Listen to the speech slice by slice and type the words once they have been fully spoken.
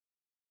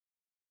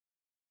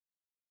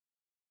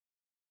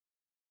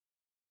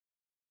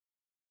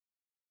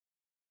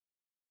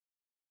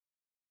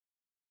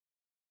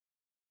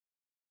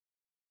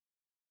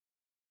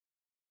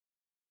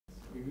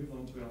we move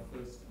on to our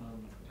first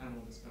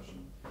panel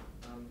discussion.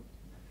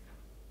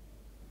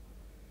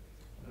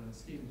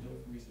 Stephen Hill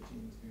from Research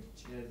England is going to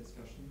chair the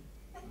discussion,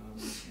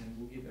 and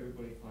we'll give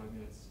everybody 5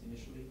 minutes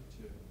initially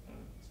to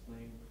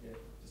explain their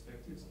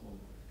perspectives on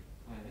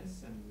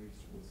INS and move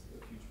towards the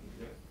future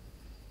of REF.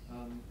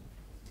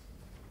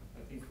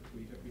 I think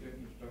we don't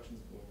need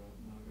introductions for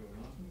Margot and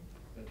Martin,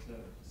 but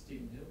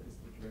Stephen Hill is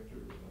the Director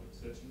of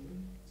Research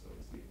England, so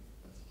obviously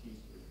that's key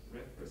to the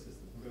REF process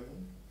that's going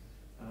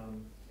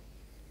on.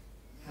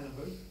 Hannah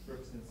Hope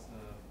represents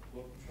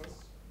Wellcome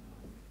Trust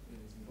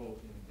and is involved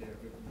in their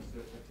open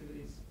research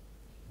activities.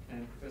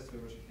 And Professor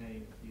Roger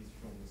Kain is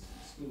from the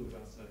School of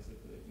Advanced Studies at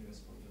the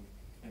University of London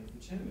and is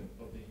the chairman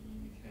of the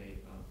UUK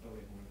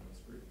OA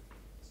Monographs Group.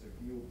 So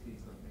can you all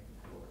please make the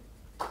floor?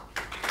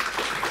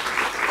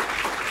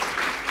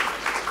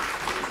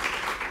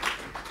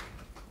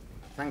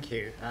 Thank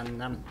you.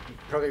 And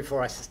probably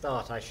before I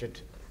start, I should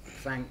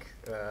thank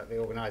the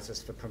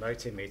organisers for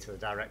promoting me to the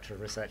Director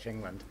of Research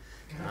England.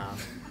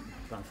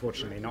 But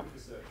unfortunately not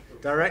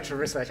Director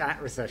of Research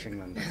at Research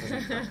England.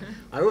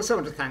 I also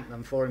want to thank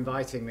them for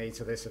inviting me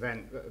to this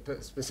event,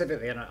 but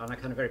specifically on a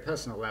kind of very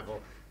personal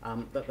level,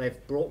 that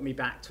they've brought me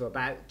back to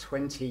about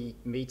 20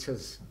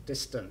 metres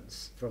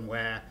distance from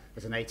where,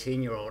 as an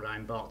 18-year-old, I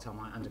embarked on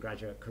my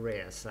undergraduate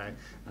career. So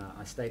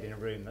I stayed in a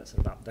room that's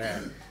sort of up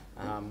there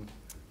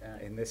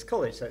in this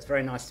college. So it's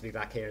very nice to be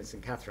back here in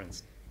St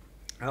Catharine's.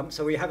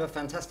 So we have a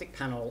fantastic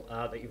panel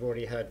that you've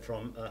already heard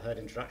from, heard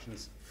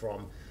introductions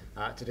from,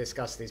 to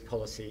discuss these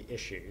policy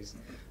issues.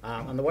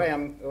 And the way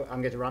I'm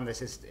going to run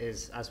this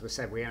is, as we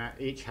said, we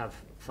each have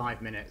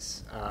 5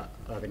 minutes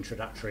of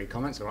introductory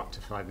comments, or up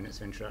to 5 minutes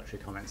of introductory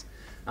comments.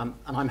 And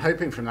I'm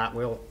hoping from that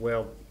we'll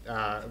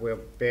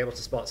be able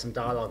to spot some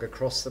dialogue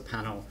across the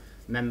panel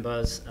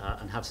members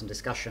and have some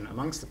discussion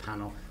amongst the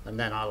panel, and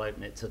then I'll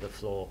open it to the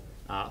floor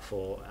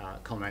for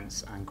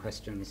comments and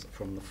questions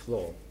from the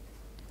floor.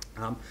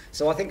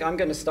 So I think I'm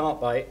going to start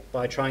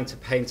by trying to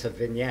paint a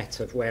vignette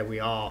of where we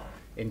are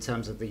in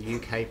terms of the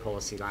UK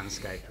policy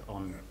landscape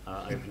on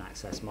open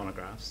access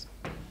monographs.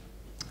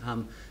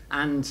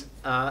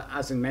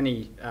 As in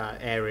many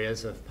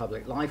areas of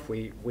public life,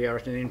 we are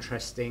at an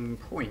interesting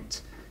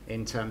point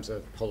in terms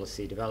of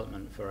policy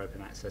development for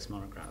open access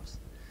monographs.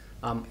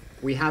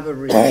 We have a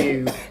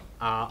review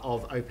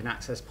of open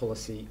access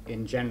policy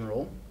in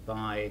general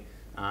by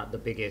the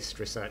biggest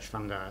research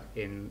funder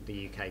in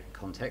the UK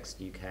context,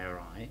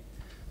 UKRI.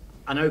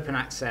 And open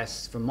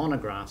access for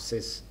monographs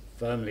is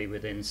firmly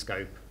within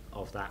scope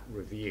of that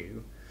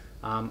review.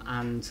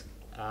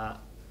 That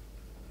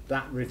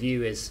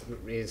review is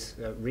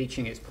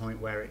reaching its point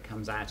where it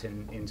comes out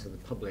into the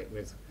public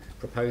with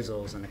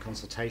proposals and a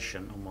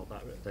consultation on what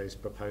those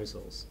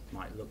proposals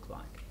might look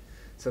like.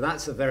 So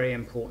that's a very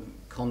important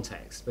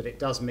context, but it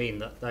does mean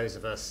that those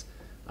of us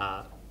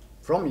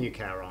from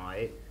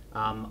UKRI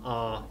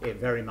are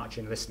very much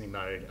in listening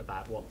mode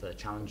about what the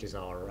challenges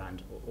are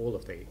around all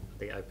of the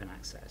open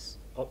access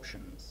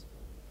options.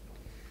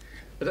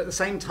 But at the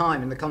same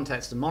time, in the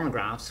context of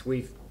monographs,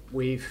 we're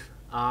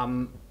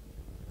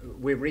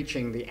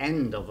reaching the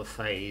end of a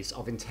phase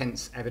of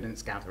intense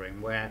evidence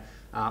gathering where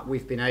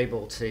we've been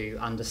able to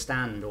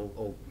understand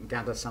or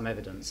gather some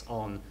evidence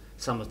on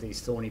some of these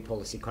thorny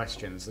policy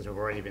questions that have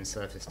already been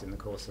surfaced in the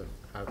course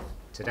of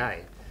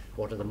today.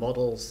 What are the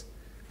models?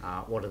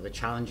 What are the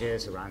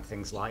challenges around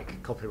things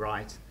like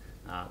copyright,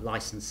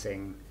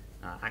 licensing,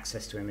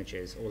 access to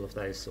images, all of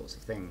those sorts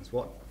of things?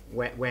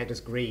 Where does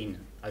green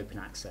open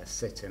access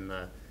sit in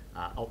the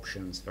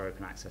options for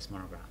open access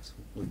monographs?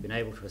 We've been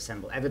able to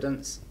assemble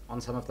evidence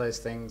on some of those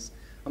things,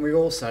 and we've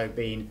also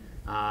been,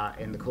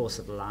 in the course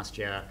of the last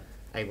year,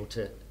 able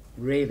to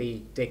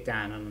really dig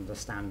down and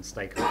understand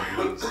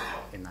stakeholder needs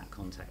in that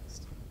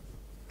context.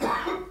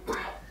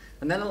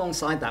 And then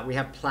alongside that, we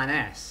have Plan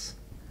S,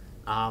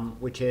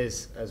 which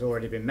is, has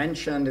already been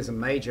mentioned, is a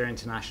major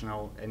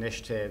international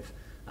initiative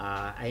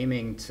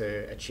aiming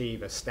to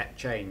achieve a step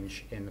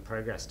change in the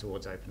progress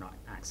towards open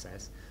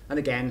access. And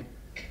again,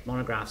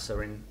 monographs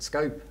are in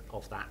scope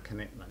of that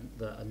commitment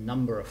that a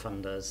number of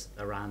funders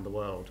around the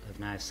world have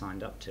now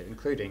signed up to,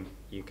 including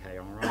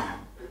UKRI.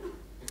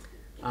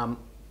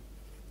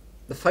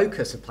 The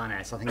focus of Plan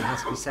S, I think it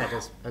has to be said,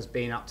 has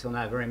been up till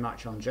now very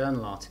much on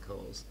journal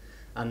articles.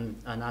 And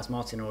as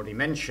Martin already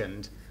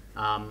mentioned,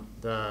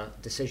 the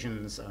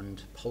decisions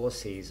and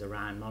policies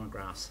around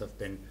monographs have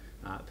been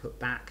put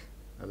back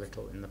a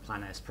little in the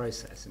Plan S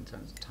process in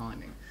terms of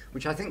timing,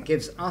 which I think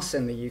gives us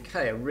in the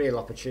UK a real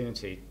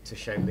opportunity to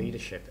show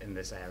leadership in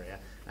this area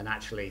and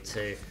actually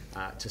to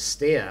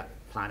steer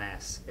Plan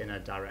S in a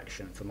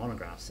direction for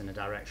monographs, in a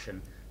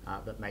direction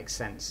that makes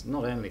sense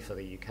not only for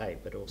the UK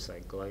but also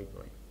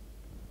globally.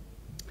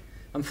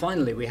 And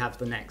finally, we have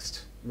the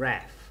next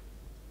REF.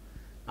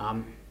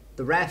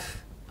 The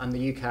REF and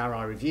the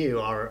UKRI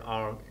review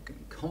are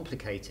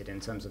complicated in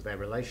terms of their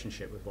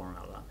relationship with one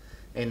another,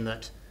 in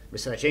that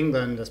Research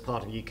England, as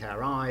part of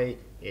UKRI,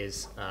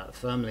 is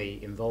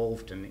firmly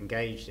involved and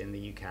engaged in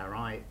the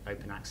UKRI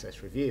open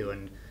access review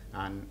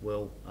and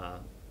will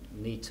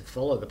need to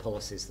follow the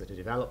policies that are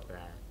developed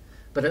there.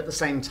 But at the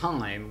same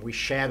time, we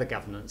share the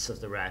governance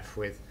of the REF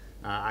with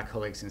our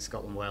colleagues in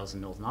Scotland, Wales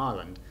and Northern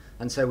Ireland.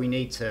 And so we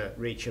need to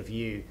reach a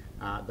view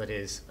that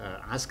is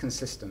as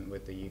consistent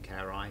with the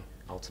UKRI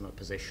ultimate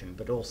position,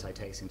 but also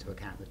takes into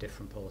account the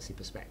different policy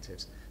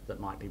perspectives that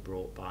might be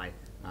brought by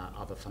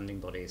other funding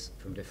bodies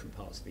from different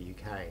parts of the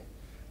UK.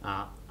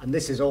 And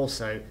this is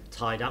also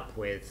tied up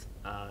with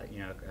a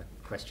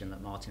question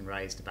that Martin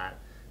raised about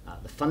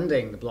the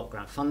funding, the block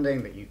grant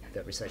funding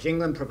that Research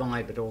England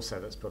provide, but also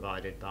that's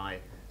provided by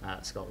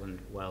Scotland,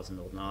 Wales and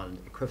Northern Ireland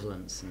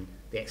equivalents, and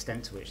the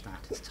extent to which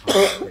that is tied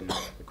up in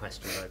the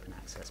question of open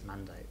access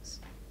mandates.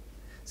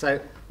 So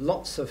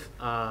lots of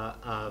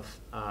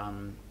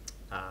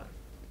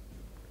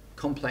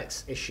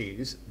complex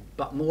issues,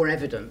 but more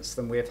evidence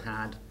than we've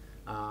had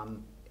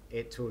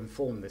to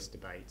inform this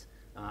debate.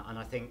 And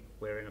I think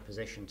we're in a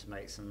position to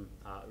make some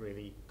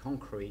really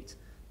concrete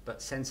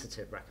but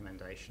sensitive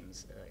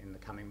recommendations in the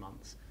coming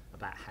months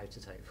about how to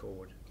take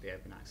forward the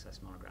open access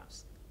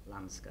monographs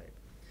landscape.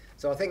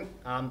 So I think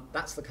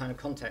that's the kind of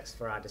context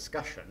for our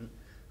discussion.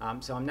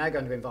 So I'm now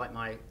going to invite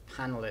my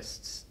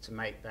panelists to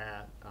make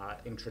their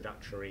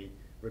introductory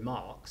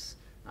remarks,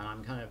 and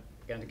I'm kind of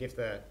going to give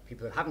the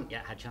people who haven't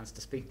yet had a chance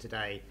to speak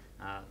today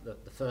the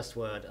first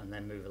word, and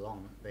then move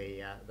along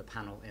the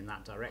panel in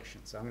that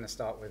direction. So I'm going to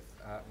start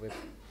with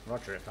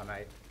Roger, if I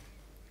may.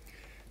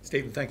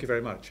 Stephen, thank you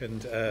very much,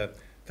 and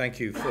thank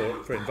you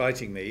for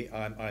inviting me.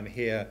 I'm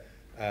here,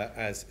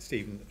 as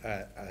Stephen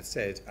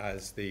said,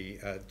 as the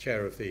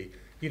chair of the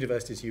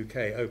Universities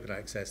UK Open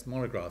Access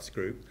Monographs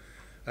Group.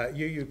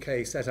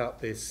 UUK set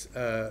up this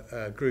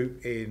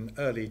group in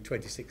early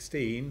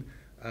 2016,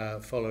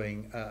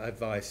 following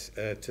advice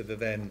to the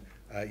then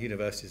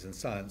Universities and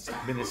Science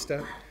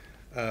Minister.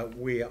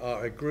 We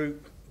are a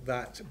group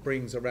that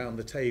brings around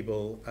the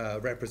table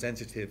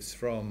representatives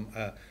from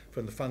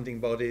the funding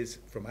bodies,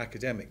 from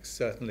academics,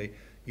 certainly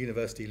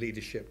university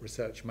leadership,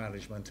 research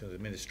management and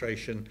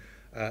administration,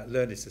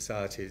 learned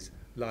societies,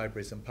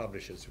 libraries and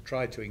publishers, who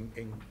try to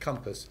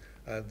encompass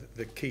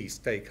the key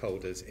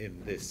stakeholders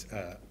in this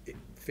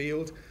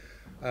field.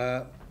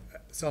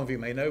 Some of you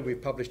may know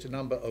we've published a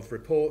number of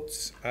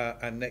reports,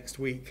 and next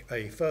week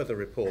a further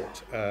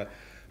report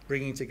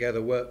bringing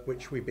together work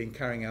which we've been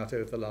carrying out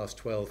over the last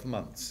 12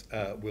 months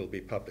will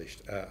be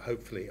published,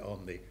 hopefully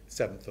on the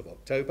 7th of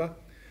October.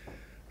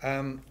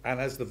 And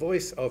as the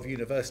voice of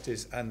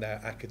universities and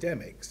their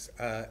academics,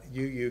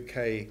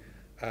 UUK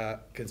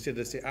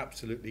considers it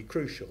absolutely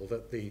crucial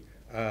that the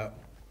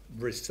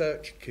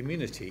research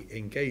community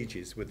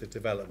engages with the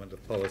development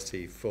of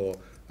policy for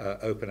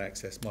open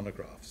access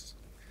monographs.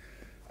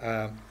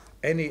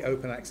 Any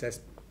open access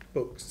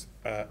books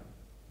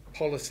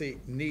policy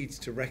needs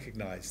to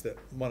recognise that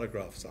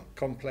monographs are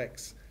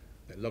complex,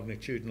 they're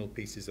longitudinal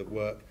pieces of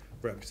work,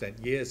 represent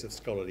years of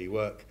scholarly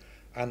work,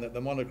 and that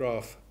the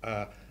monograph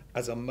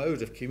as a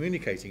mode of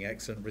communicating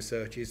excellent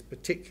research is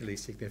particularly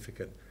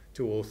significant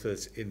to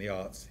authors in the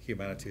arts,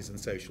 humanities and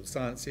social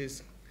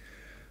sciences,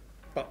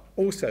 but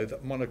also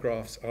that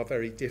monographs are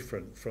very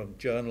different from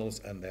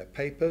journals and their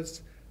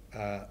papers.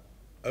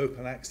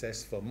 Open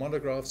access for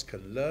monographs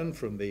can learn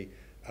from the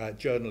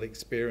journal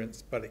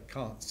experience, but it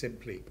can't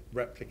simply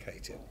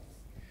replicate it.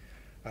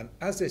 And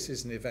as this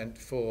is an event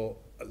for,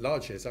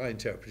 largely as I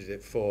interpreted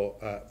it, for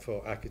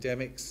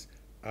academics,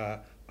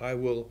 I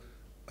will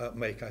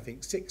make, I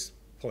think, 6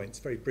 points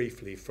very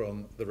briefly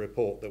from the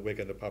report that we're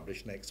going to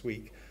publish next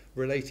week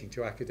relating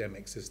to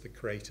academics as the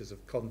creators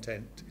of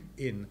content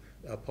in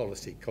a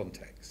policy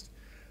context.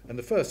 And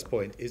the first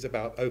point is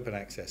about open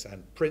access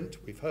and print.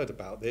 We've heard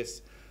about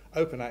this.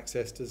 Open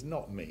access does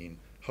not mean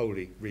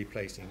wholly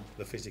replacing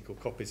the physical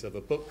copies of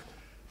a book,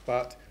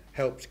 but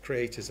helps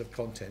creators of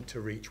content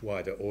to reach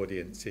wider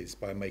audiences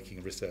by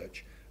making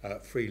research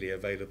freely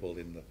available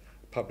in the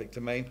public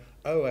domain.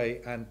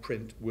 OA and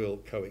print will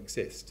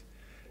coexist.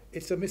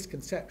 It's a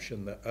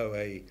misconception that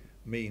OA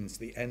means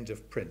the end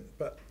of print,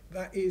 but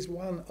that is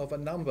one of a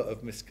number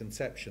of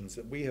misconceptions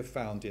that we have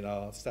found in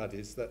our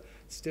studies that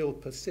still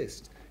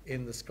persist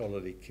in the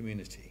scholarly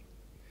community.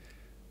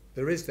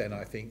 There is then,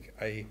 I think,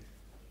 a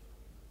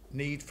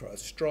need for a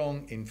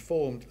strong,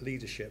 informed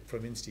leadership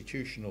from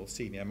institutional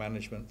senior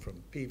management,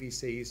 from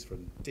PVCs,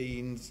 from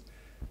deans,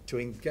 to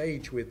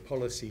engage with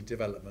policy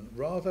development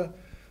rather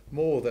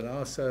more than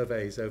our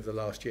surveys over the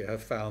last year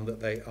have found that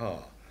they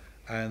are.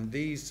 And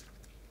these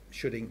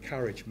should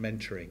encourage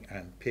mentoring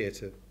and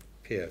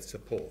peer-to-peer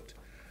support.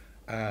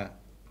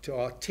 To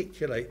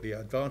articulate the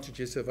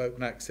advantages of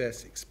open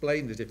access,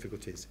 explain the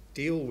difficulties,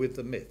 deal with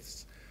the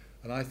myths.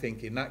 And I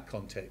think in that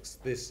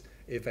context, this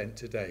event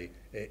today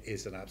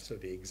is an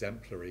absolutely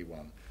exemplary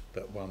one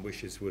that one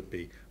wishes would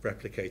be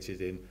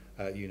replicated in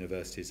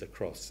universities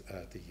across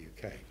the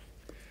UK.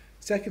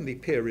 Secondly,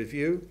 peer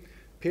review.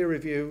 Peer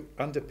review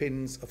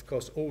underpins, of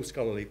course, all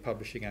scholarly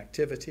publishing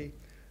activity.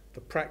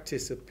 The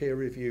practice of peer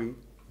review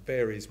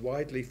varies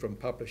widely from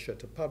publisher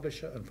to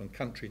publisher and from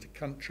country to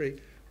country,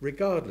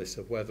 regardless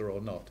of whether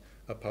or not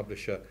a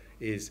publisher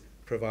is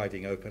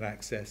providing open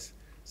access.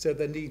 So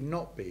there need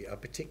not be a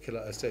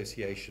particular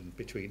association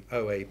between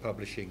OA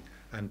publishing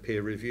and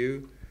peer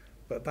review.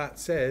 But that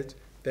said,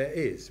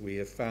 we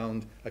have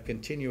found a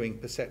continuing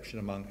perception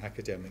among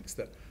academics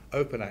that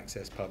open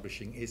access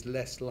publishing is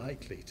less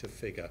likely to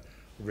figure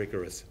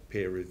rigorous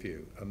peer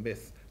review, a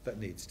myth that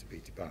needs to be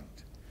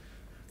debunked.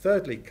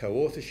 Thirdly,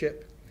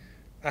 co-authorship.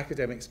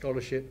 Academic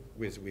scholarship,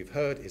 as we've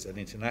heard, is an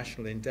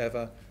international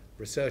endeavour.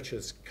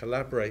 Researchers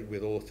collaborate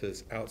with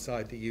authors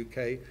outside the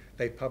UK.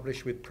 They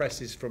publish with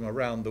presses from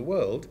around the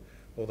world,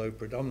 although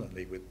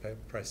predominantly with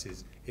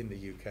presses in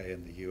the UK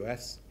and the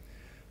US.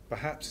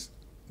 Perhaps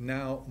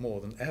now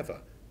more than ever,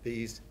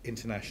 these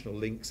international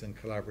links and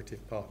collaborative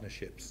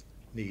partnerships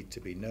need to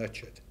be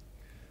nurtured.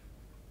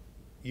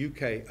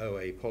 UK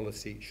OA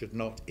policy should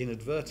not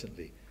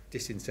inadvertently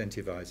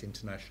disincentivise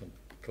international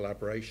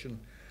collaboration.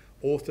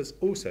 Authors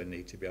also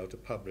need to be able to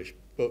publish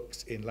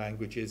books in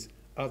languages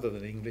other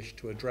than English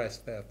to address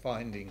their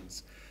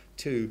findings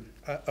to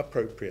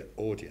appropriate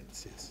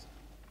audiences.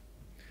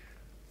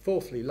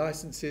 Fourthly,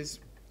 licenses.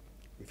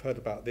 We've heard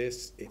about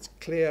this. It's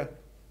clear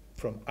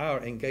from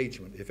our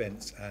engagement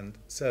events and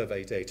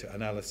survey data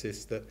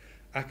analysis that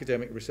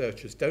academic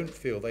researchers don't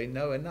feel they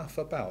know enough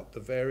about the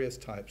various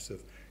types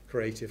of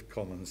Creative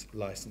Commons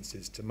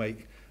licenses to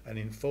make an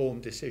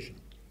informed decision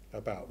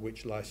about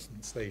which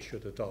license they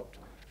should adopt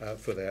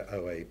for their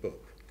OA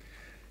book.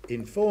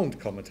 Informed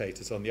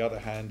commentators, on the other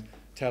hand,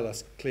 tell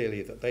us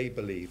clearly that they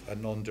believe a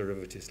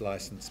non-derivatives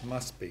license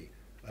must be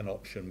an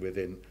option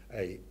within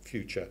a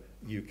future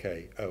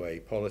UK OA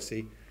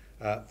policy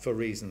for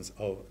reasons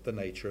of the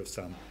nature of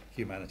some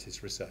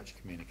humanities research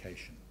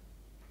communication.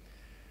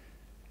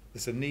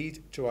 There's a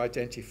need to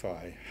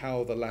identify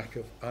how the lack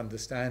of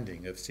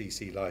understanding of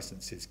CC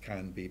licenses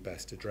can be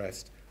best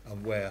addressed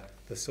and where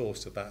the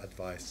source of that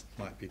advice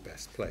might be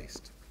best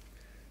placed.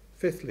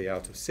 Fifthly,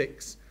 out of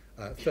 6,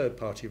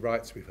 third-party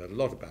rights. We've heard a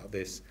lot about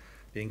this.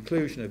 The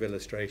inclusion of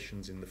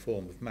illustrations in the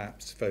form of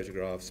maps,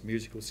 photographs,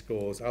 musical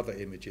scores, other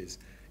images,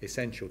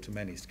 essential to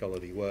many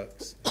scholarly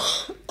works.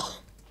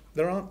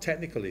 There aren't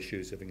technical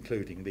issues of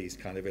including these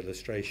kind of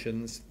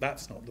illustrations.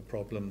 That's not the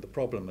problem. The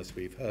problem, as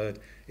we've heard,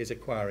 is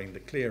acquiring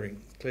the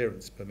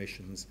clearance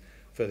permissions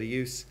for the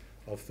use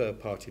of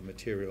third-party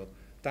material.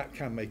 That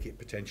can make it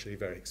potentially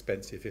very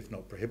expensive, if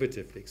not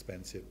prohibitively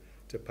expensive,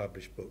 to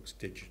publish books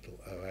digital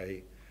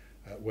OA,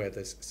 where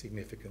there's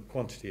significant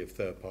quantity of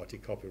third-party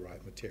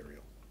copyright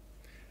material.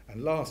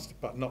 And last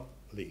but not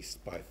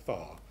least, by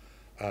far,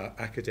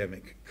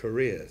 academic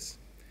careers.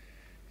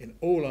 In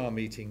all our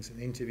meetings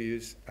and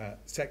interviews,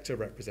 sector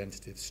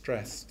representatives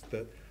stressed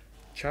that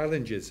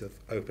challenges of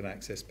open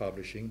access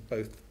publishing,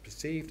 both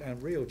perceived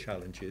and real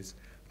challenges,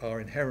 are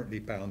inherently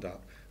bound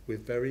up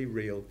with very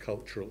real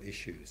cultural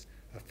issues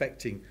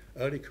affecting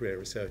early career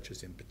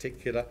researchers in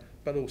particular,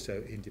 but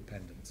also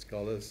independent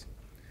scholars.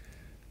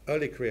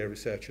 Early career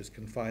researchers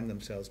can find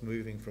themselves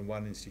moving from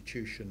one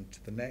institution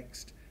to the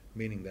next,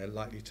 meaning they're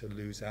likely to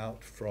lose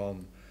out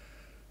from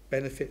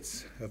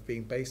benefits of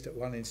being based at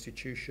one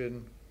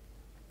institution,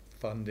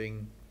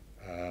 funding,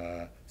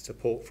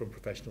 support from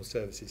professional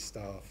services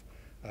staff,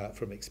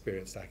 from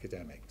experienced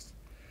academics.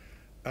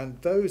 And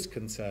those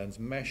concerns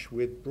mesh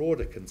with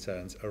broader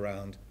concerns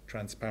around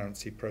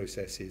transparency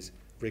processes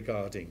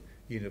regarding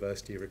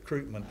university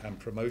recruitment and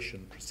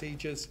promotion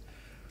procedures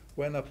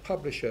when a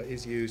publisher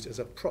is used as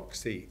a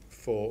proxy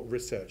for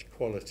research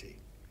quality.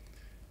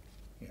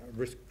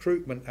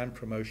 Recruitment and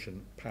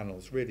promotion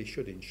panels really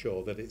should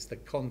ensure that it's the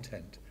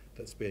content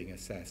that's being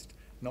assessed,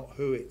 not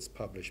who it's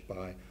published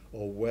by,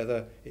 or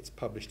whether it's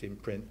published in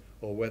print,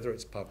 or whether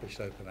it's published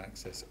open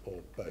access, or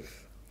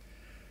both.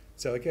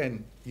 So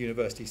again,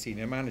 university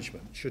senior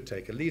management should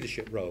take a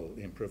leadership role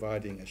in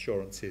providing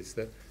assurances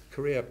that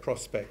career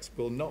prospects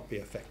will not be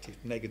affected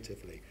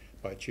negatively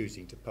by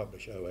choosing to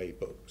publish OA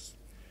books.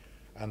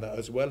 And that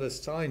as well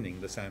as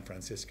signing the San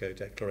Francisco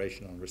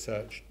Declaration on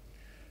Research,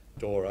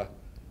 DORA,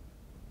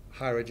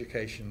 higher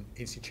education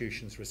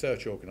institutions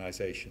research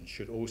organisations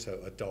should also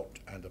adopt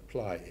and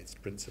apply its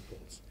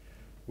principles.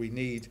 We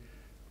need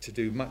to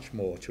do much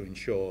more to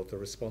ensure the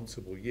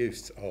responsible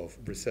use of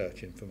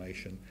research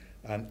information,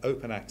 and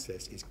open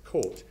access is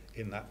caught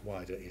in that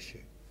wider issue.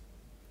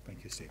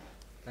 Thank you, Steve.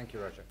 Thank you,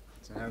 Roger.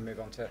 So now we move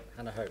on to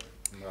Hannah Hope,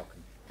 and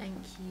welcome. Thank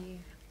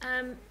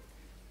you.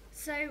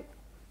 So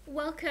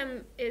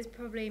Wellcome is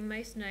probably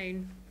most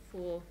known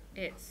for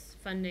its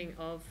funding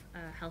of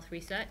health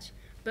research,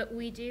 but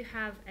we do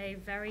have a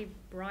very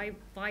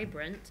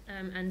vibrant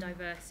and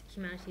diverse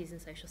humanities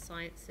and social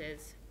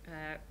sciences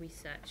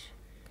research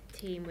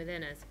team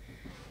within us.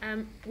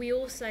 We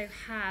also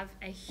have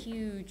a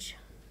huge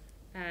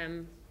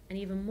and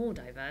even more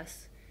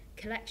diverse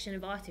collection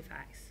of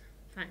artifacts,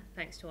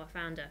 thanks to our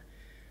founder.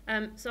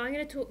 So I'm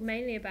going to talk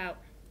mainly about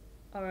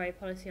ROA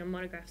policy on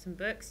monographs and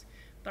books,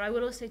 but I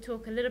will also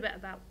talk a little bit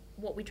about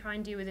what we try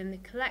and do within the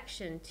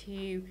collection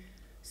to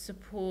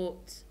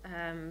support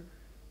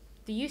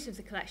the use of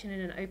the collection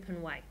in an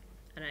open way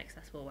and an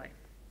accessible way.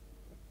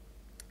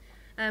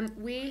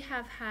 We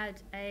have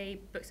had a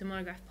books and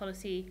monograph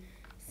policy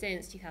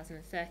since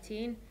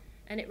 2013,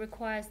 and it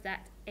requires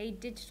that a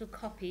digital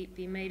copy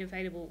be made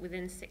available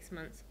within 6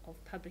 months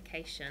of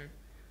publication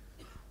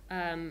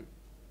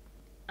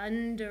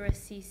under a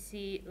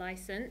CC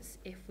license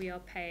if we are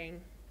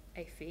paying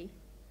a fee.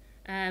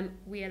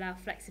 We allow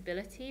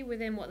flexibility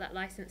within what that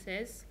license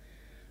is,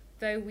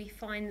 though we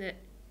find that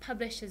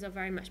publishers are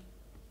very much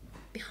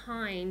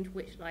behind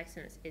which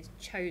license is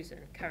chosen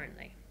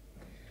currently.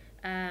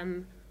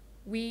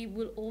 We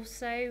will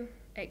also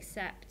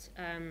accept,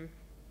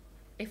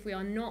 if we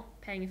are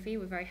not paying a fee,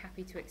 we're very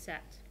happy to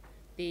accept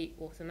the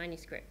author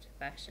manuscript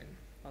version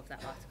of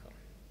that article.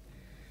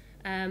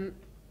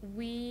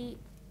 We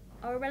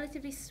are a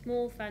relatively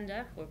small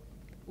funder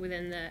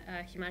within the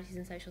humanities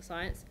and social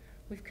science.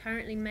 We've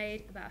currently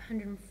made about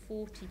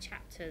 140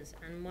 chapters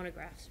and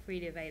monographs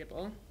freely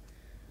available,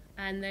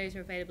 and those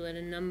are available in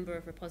a number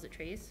of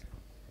repositories,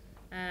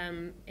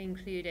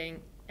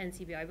 including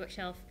NCBI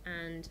Bookshelf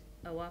and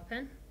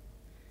OAPN.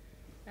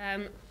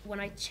 When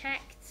I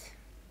checked,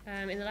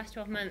 in the last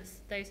 12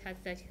 months, those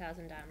had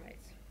 30,000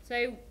 downloads.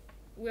 So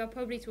we are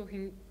probably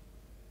talking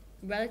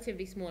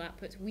relatively small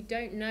outputs. We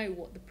don't know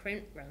what the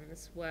print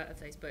runs were of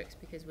those books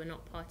because we're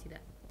not party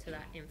to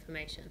that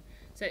information.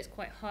 So it's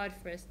quite hard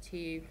for us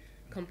to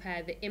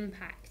compare the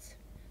impact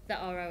that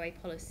our OA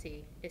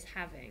policy is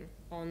having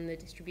on the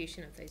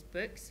distribution of those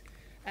books.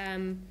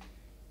 And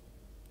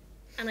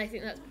I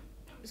think that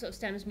sort of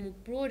stems more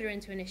broader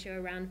into an issue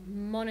around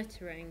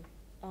monitoring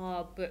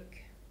our book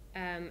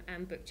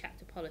and book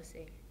chapter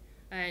policy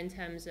in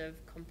terms of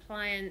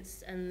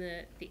compliance and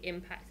the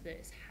impact that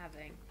it's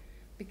having.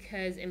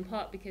 Because, in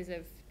part because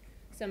of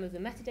some of the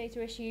metadata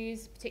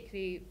issues,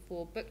 particularly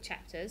for book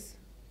chapters,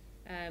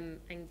 and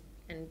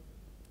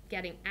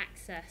getting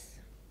access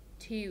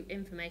to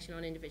information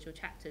on individual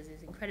chapters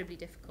is incredibly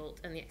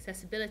difficult, and the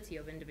accessibility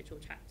of individual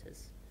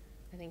chapters,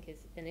 I think,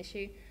 is an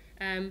issue.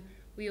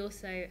 We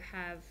also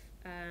have,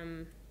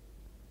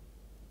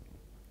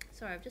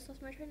 sorry, I've just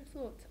lost my train of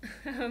thought.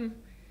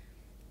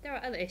 There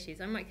are other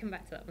issues, I might come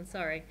back to that one,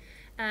 sorry.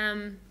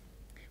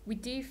 We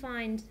do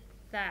find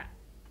that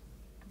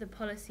the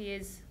policy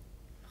is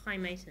high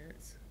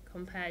maintenance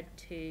compared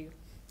to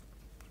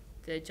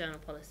the journal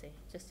policy,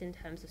 just in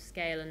terms of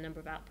scale and number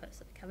of outputs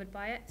that are covered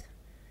by it.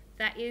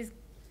 That is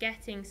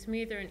getting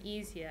smoother and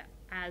easier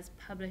as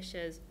more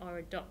publishers are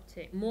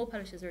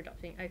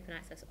adopting open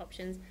access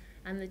options,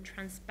 and the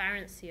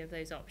transparency of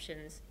those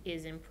options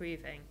is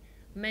improving.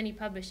 Many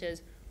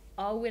publishers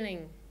are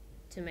willing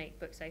to make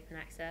books open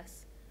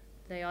access.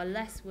 They are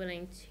less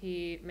willing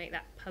to make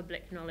that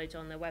public knowledge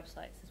on their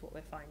websites, is what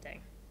we're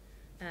finding.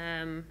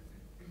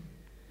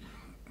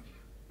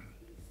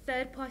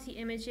 Third-party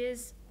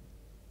images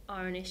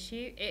are an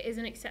issue. It is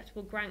an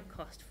acceptable grant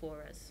cost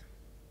for us.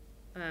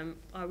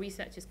 Our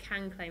researchers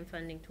can claim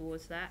funding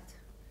towards that.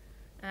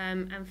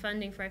 And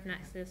funding for open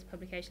access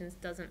publications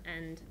doesn't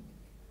end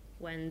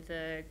when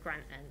the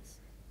grant ends.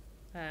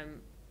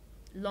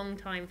 Long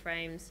time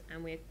frames,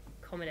 and we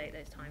accommodate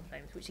those time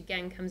frames, which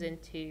again comes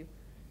into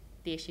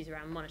the issues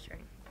around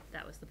monitoring.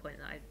 That was the point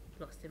that I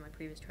lost in my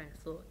previous train of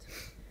thought.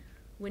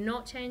 We're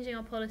not changing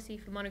our policy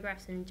for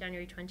monographs in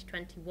January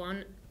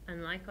 2021,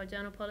 unlike our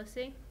journal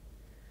policy.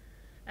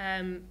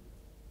 There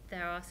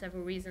are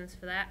several reasons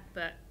for that,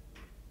 but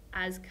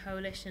as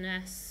Coalition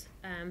S,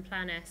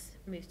 Plan S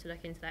moves to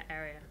look into that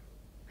area,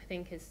 I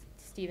think, as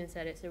Stephen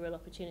said, it's a real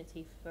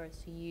opportunity for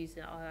us to use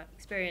our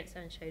experience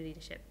and show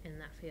leadership in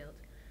that field.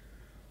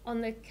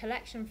 On the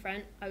collection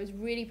front, I was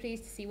really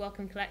pleased to see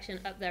Wellcome Collection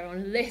up there on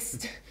a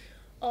list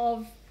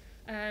of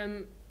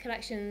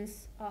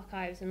collections,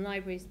 archives and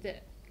libraries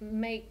that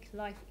make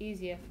life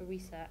easier for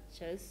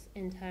researchers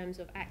in terms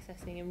of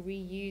accessing and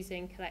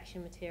reusing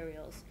collection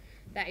materials.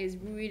 That is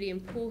really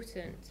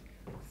important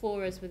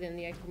for us within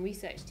the open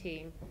research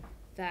team,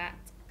 that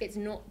it's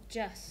not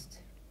just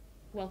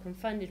Wellcome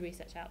funded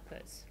research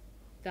outputs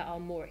that are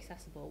more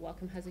accessible.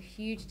 Wellcome has a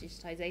huge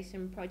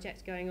digitization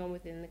project going on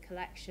within the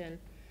collection.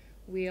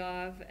 We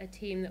are a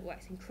team that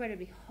works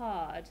incredibly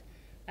hard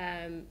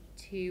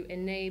to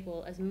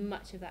enable as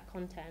much of that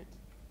content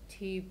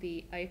to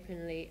be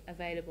openly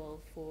available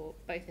for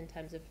both in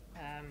terms of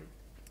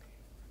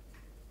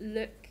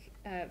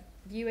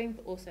viewing,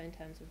 but also in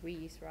terms of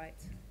reuse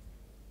rights.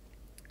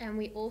 And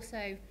we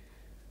also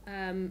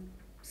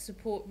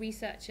support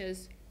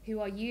researchers who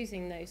are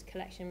using those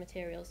collection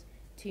materials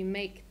to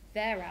make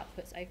their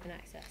outputs open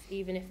access,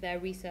 even if their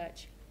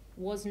research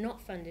was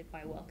not funded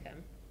by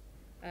Wellcome.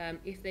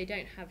 If they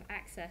don't have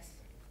access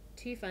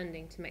to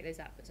funding to make those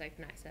outputs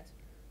open access,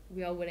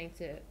 we are willing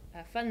to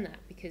fund that,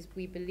 because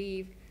we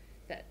believe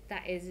that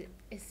that is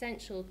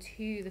essential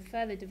to the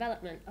further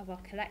development of our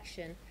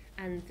collection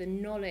and the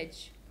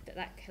knowledge that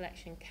that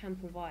collection can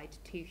provide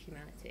to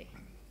humanity.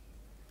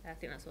 I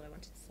think that's all I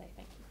wanted to say.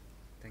 Thank you.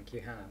 Thank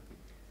you, Hannah.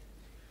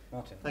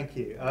 Martin. Thank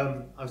you.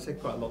 I've said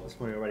quite a lot this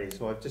morning already,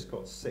 so I've just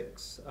got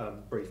 6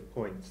 brief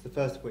points. The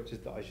first of which is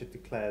that I should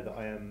declare that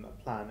I am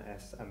a Plan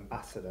S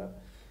ambassador.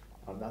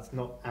 That's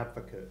not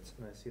advocate,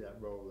 and I see that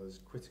role as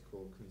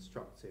critical,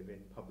 constructive in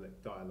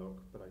public dialogue,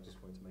 but I just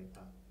wanted to make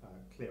that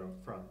clear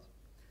up front.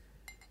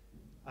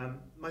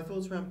 My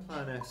thoughts around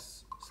Plan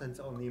S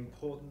centre on the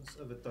importance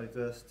of a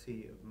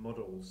diversity of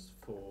models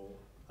for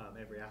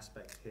every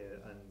aspect here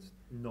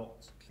and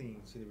not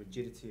clinging to the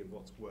rigidity of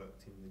what's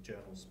worked in the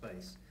journal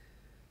space.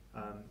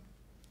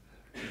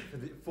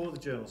 For the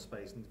journal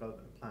space and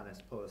development of Plan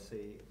S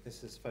policy,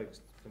 this is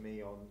focused for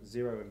me on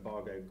zero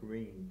embargo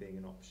green being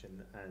an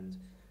option and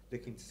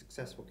looking to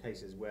successful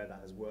cases where that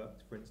has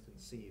worked. For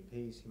instance,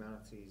 CEPs,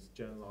 humanities,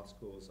 journal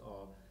articles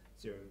are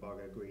zero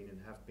embargo green and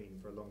have been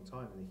for a long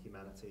time in the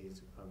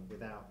humanities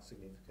without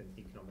significant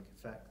economic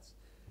effects.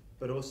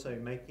 But also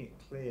making it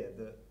clear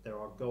that there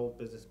are gold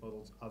business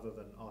models other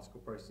than article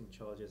processing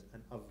charges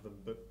and other than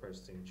book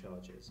processing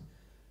charges.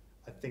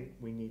 I think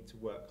we need to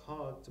work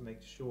hard to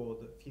make sure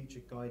that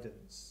future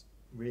guidance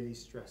really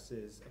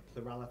stresses a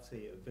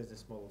plurality of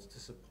business models to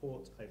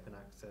support open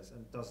access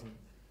and doesn't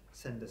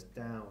send us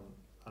down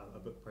a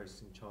book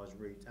processing charge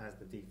route as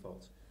the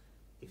default.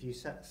 If you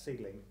set a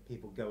ceiling,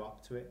 people go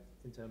up to it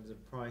in terms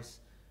of price.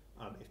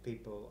 If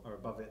people are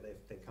above it,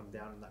 they come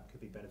down, and that could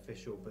be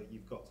beneficial, but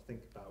you've got to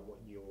think about what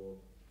your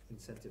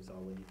incentives are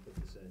when you put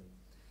this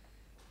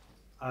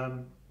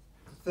in.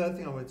 The third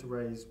thing I wanted to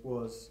raise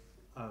was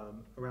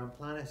around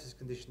Plan S's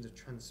conditions of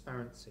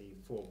transparency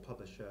for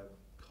publisher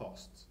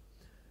costs.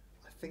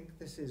 I think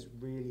this is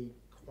really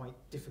quite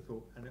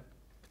difficult and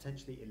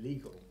potentially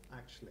illegal,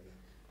 actually,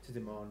 to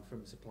demand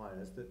from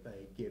suppliers that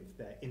they give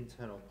their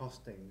internal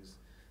costings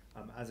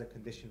as a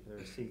condition for the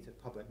receipt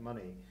of public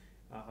money.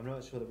 I'm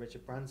not sure that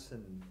Richard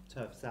Branson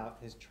turfs out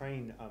his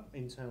train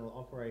internal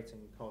operating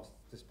costs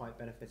despite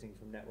benefiting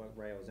from Network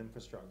Rail's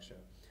infrastructure.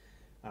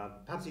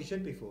 Perhaps he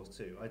should be forced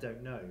to, I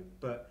don't know,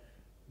 but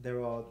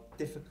there are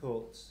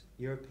difficult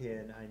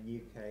European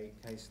and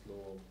UK case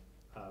law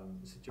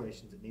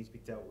situations that need to be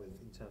dealt with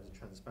in terms of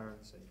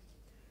transparency.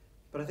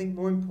 But I think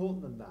more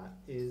important than that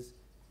is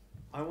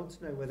I want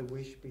to know whether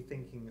we should be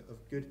thinking of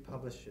good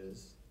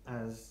publishers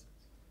as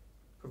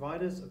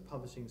providers of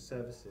publishing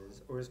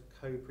services or as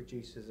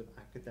co-producers of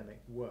academic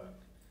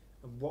work,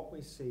 and what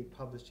we see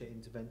publisher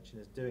intervention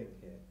as doing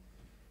here.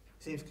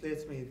 It seems clear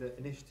to me that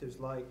initiatives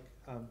like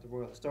the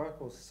Royal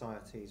Historical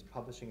Society's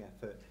publishing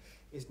effort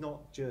is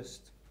not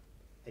just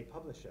a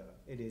publisher,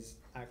 it is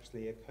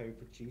actually a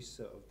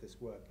co-producer of this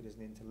work. It is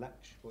an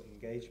intellectual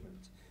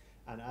engagement.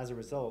 And as a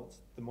result,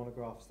 the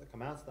monographs that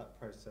come out of that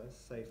process,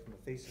 say from a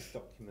thesis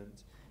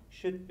document,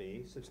 should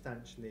be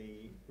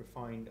substantially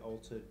refined,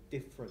 altered,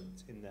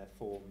 different in their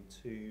form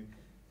to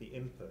the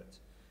input.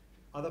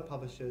 Other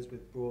publishers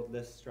with broad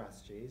list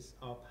strategies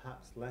are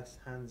perhaps less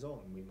hands-on,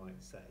 we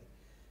might say.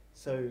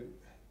 So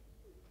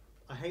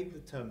I hate the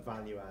term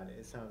value add.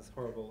 It sounds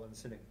horrible and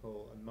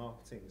cynical and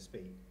marketing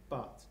speak,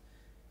 but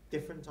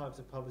different types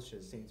of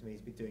publishers seem to me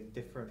to be doing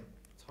different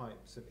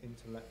types of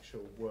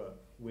intellectual work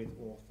with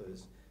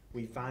authors.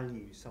 We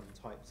value some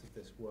types of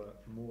this work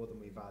more than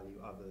we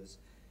value others.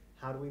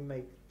 How do we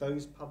make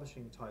those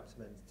publishing types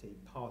of entity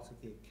part of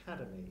the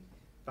academy,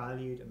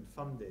 valued and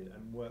funded,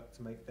 and work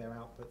to make their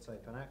outputs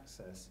open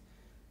access,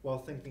 while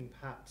thinking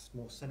perhaps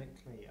more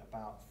cynically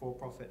about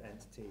for-profit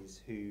entities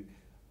who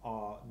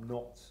are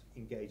not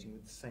engaging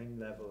with the same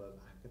level of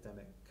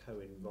academic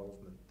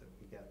co-involvement that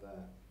we get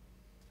there.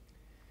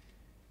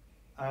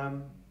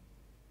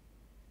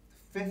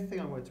 The fifth thing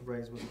I wanted to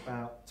raise was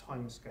about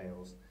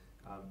timescales.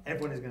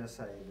 Everyone is going to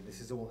say that this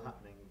is all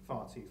happening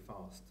far too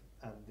fast,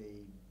 and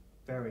the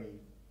very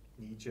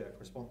knee-jerk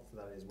response to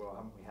that is, well,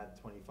 haven't we had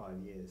 25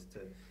 years to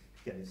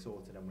get it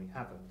sorted, and we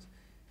haven't.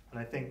 And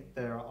I think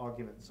there are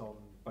arguments on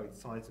both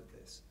sides of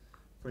this.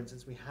 For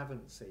instance, we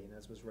haven't seen,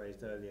 as was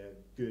raised earlier,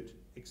 good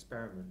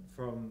experiment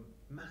from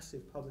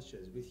massive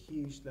publishers with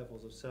huge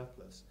levels of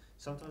surplus.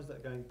 Sometimes they're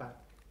going back,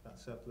 that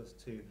surplus,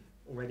 to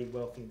already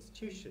wealthy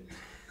institutions,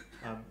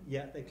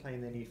 yet they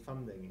claim they need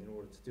funding in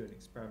order to do an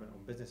experiment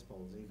on business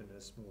models, even at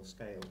a small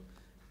scale.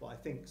 Well, I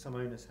think some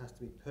onus has to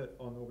be put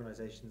on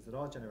organisations that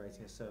are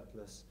generating a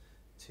surplus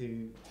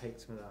to take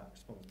some of that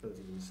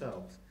responsibility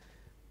themselves.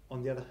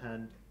 On the other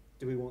hand,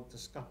 do we want to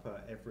scupper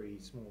every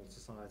small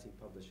society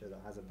publisher that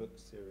has a book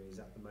series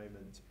at the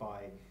moment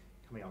by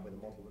coming up with a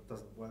model that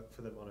doesn't work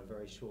for them on a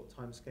very short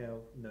timescale?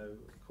 No,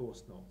 of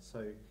course not.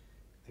 So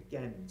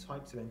again,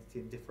 types of entity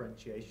and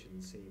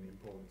differentiation seem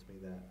important to me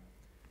there.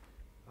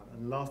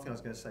 And the last thing I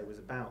was going to say was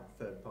about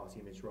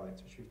third-party image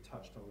rights, which we've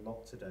touched on a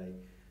lot today.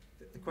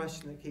 The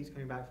question that keeps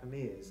coming back for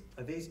me is,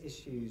 are these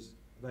issues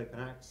of open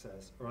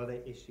access, or are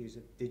they issues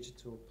of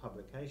digital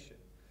publication?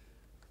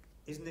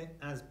 Isn't it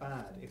as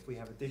bad if we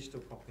have a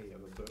digital copy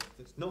of a book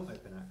that's not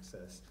open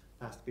access,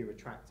 that has to be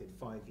retracted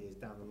 5 years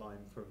down the line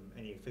from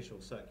any official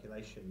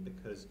circulation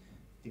because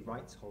the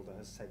rights holder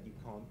has said you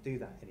can't do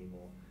that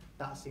anymore?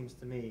 That seems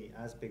to me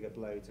as big a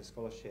blow to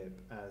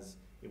scholarship as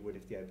it would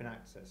if the open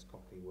access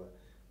copy were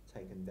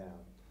taken down.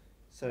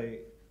 So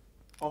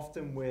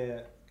often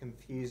we're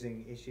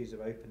confusing issues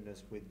of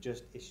openness with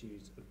just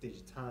issues of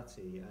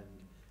digitality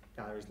and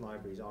galleries,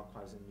 libraries,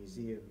 archives and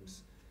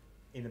museums'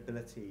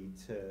 inability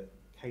to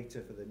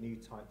cater for the new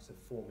types of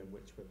form in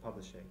which we're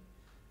publishing.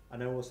 I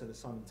know also that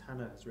Simon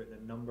Tanner has written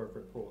a number of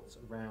reports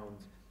around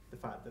the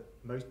fact that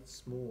most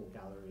small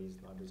galleries,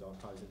 libraries,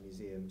 archives and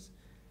museums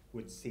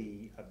would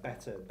see a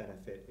better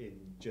benefit in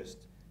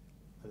just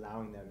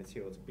allowing their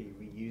material to be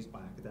reused by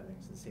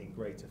academics and seeing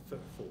greater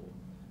footfall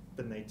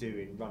than they do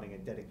in running a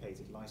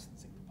dedicated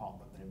licensing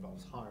department that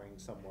involves hiring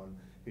someone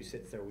who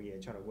sits there all year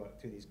trying to work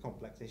through these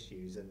complex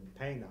issues and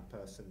paying that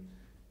person.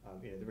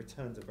 The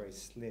returns are very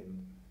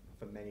slim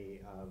for many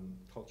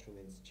cultural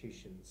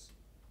institutions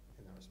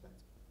in that respect.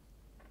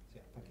 So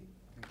yeah, thank you.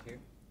 Thank you.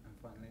 And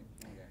finally,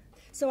 Margot.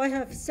 So I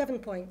have 7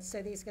 points,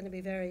 so these are going to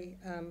be very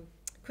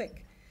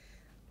quick.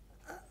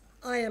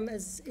 I am,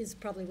 as is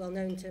probably well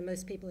known to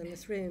most people in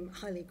this room,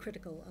 highly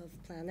critical of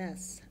Plan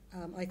S,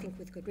 I think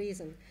with good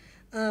reason.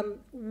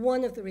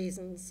 One of the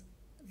reasons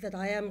that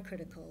I am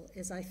critical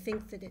is I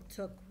think that it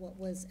took what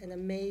was an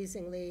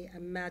amazingly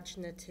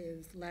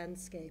imaginative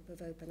landscape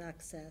of open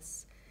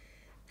access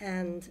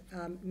and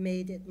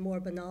made it more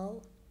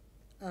banal,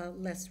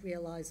 less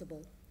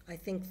realizable. I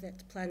think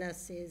that Plan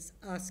S is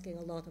asking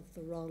a lot of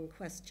the wrong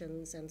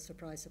questions, and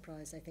surprise,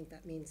 surprise, I think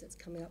that means it's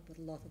coming up with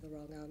a lot of the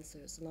wrong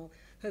answers. And I'll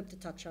hope to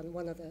touch on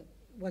one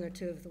or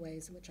two of the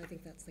ways in which I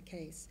think that's the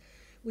case.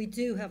 We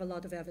do have a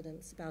lot of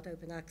evidence about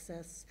open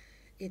access.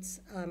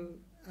 It's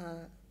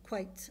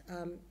quite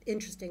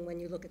interesting when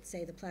you look at,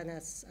 say, the Plan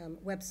S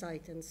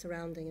website and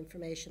surrounding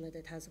information that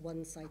it has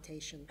one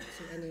citation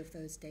to any of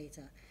those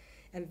data.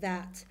 And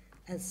that,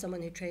 as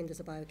someone who trained as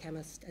a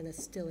biochemist and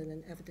is still in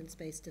an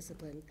evidence-based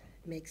discipline,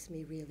 makes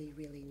me really,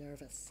 really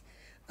nervous.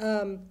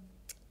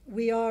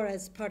 We are,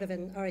 as part of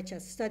an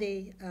RHS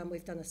study,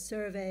 we've done a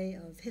survey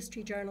of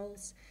history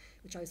journals,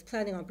 which I was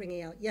planning on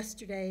bringing out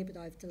yesterday, but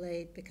I've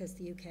delayed because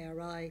the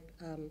UKRI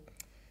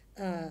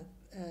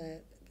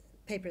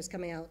paper is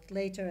coming out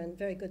later, and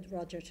very good,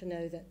 Roger, to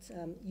know that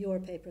your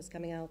paper is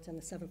coming out on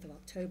the 7th of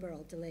October.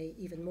 I'll delay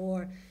even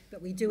more,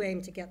 but we do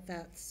aim to get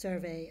that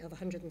survey of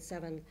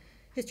 107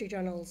 history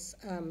journals,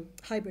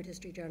 hybrid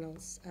history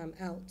journals,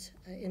 out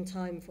in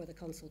time for the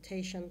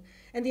consultation.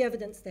 And the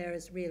evidence there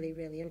is really,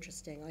 really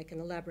interesting. I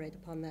can elaborate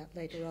upon that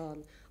later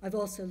on. I've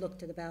also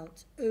looked at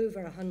about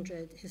over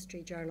 100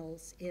 history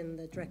journals in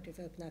the Directory of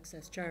Open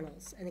Access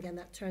Journals. And again,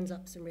 that turns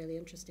up some really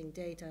interesting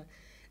data,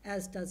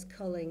 as does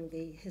culling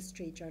the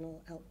history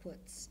journal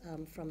outputs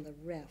from the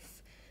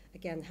ref.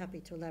 Again, happy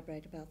to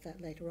elaborate about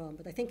that later on,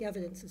 but I think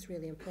evidence is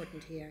really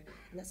important here,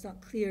 and it's not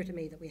clear to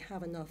me that we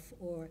have enough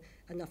or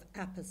enough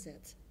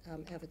apposite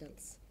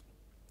evidence.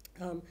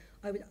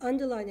 I would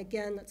underline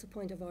again, that's a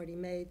point I've already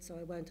made, so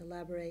I won't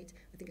elaborate.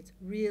 I think it's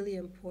really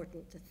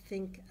important to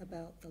think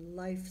about the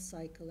life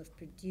cycle of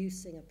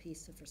producing a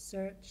piece of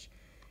research,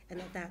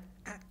 and that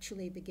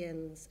actually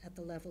begins at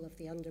the level of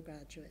the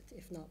undergraduate,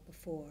 if not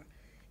before.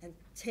 And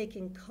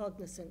taking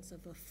cognizance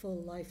of a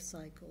full life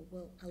cycle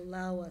will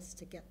allow us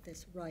to get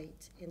this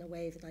right in a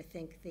way that I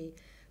think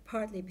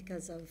partly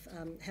because of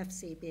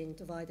HEFC being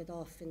divided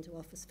off into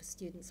Office for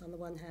Students on the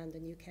one hand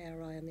and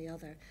UKRI on the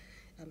other.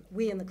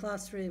 We in the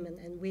classroom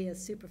and we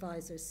as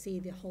supervisors see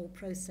the whole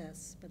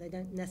process, but I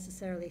don't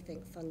necessarily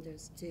think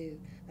funders do.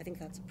 I think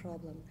that's a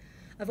problem.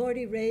 I've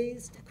already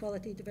raised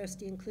equality,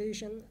 diversity,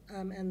 inclusion,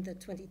 and the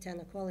 2010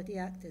 Equality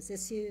Act as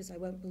issues. I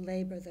won't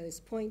belabor those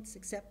points,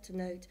 except to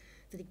note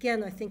that,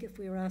 again, I think if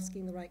we were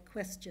asking the right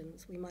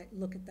questions, we might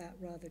look at that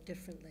rather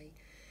differently.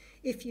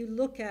 If you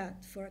look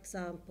at, for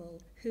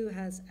example, who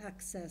has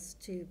access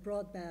to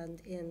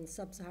broadband in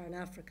sub-Saharan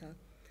Africa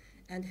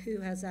and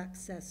who has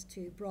access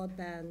to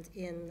broadband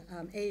in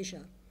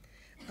Asia,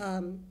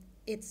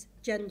 it's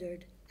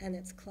gendered and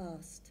it's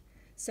classed.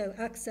 So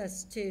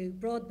access to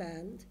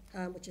broadband,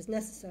 which is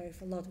necessary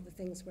for a lot of the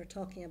things we're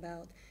talking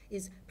about,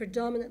 is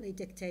predominantly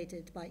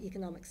dictated by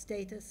economic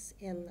status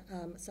in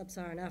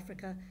sub-Saharan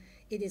Africa.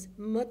 It is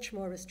much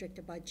more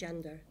restricted by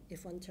gender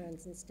if one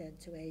turns instead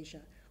to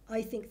Asia.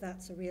 I think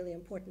that's a really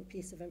important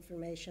piece of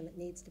information that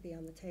needs to be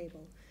on the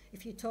table.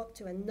 If you talk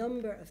to a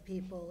number of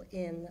people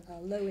in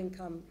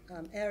low-income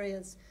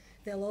areas,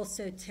 they'll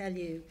also tell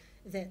you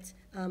that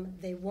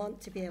they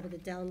want to be able to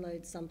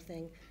download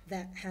something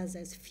that has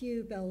as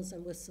few bells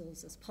and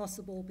whistles as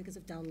possible because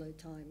of download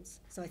times.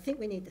 So I think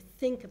we need to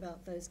think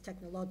about those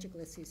technological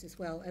issues as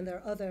well, and there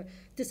are other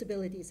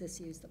disabilities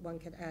issues that one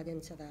could add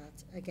into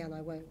that. Again,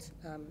 I won't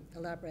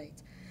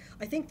elaborate.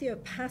 I think the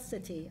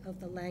opacity of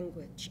the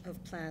language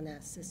of Plan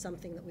S is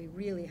something that we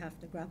really have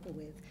to grapple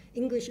with.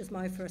 English is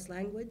my first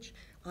language.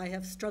 I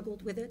have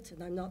struggled with it,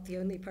 and I'm not the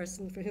only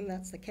person for whom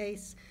that's the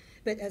case.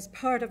 But as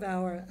part of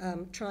our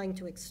trying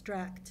to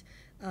extract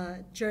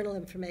journal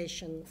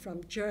information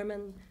from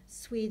German,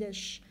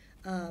 Swedish,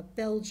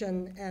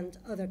 Belgian, and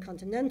other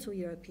continental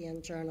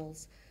European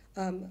journals,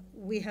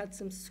 we had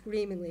some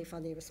screamingly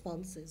funny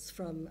responses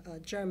from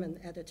German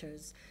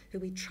editors who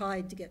we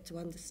tried to get to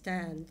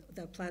understand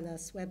the Plan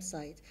S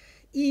website,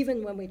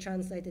 even when we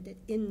translated it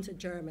into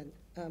German.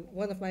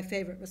 One of my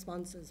favorite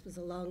responses was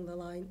along the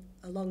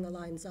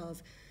lines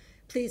of,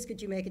 please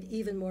could you make it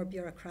even more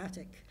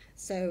bureaucratic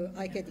so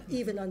I could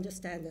even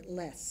understand it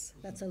less.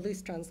 That's a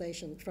loose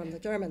translation from the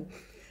German.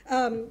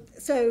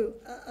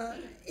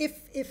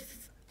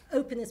 If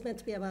open is meant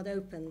to be about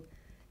open,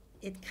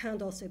 it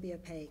can't also be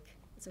opaque.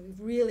 So we've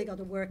really got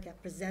to work at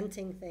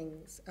presenting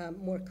things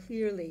more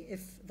clearly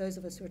if those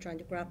of us who are trying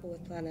to grapple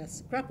with Plan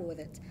S grapple with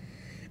it.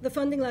 The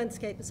funding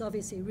landscape is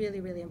obviously really,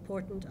 really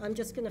important. I'm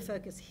just going to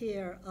focus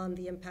here on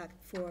the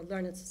impact for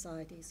learned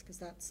societies, because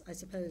that's, I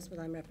suppose, what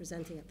I'm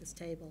representing at this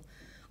table.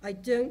 I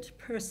don't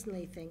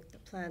personally think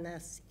that Plan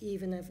S,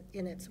 even if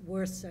in its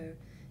worser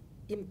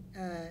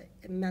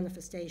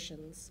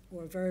manifestations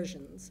or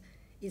versions,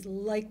 is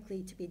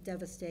likely to be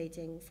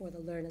devastating for the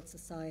learned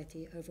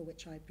society over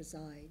which I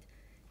preside.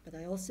 But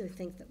I also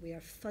think that we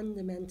are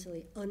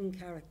fundamentally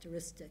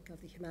uncharacteristic of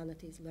the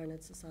humanities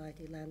learned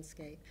society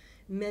landscape.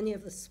 Many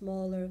of the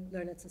smaller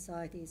learned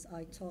societies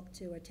I talk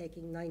to are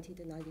taking 90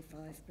 to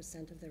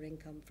 95% of their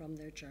income from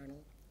their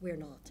journal. We're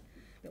not,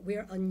 but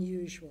we're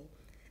unusual.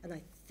 And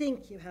I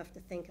think you have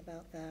to think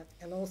about that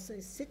and also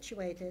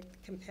situate it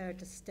compared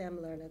to STEM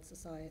learned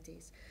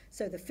societies.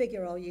 So the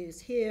figure I'll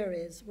use here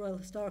is Royal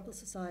Historical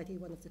Society,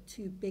 one of the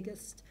two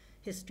biggest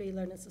history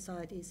learned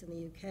societies in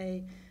the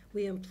UK.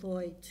 We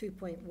employ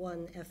 2.1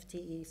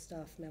 FTE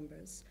staff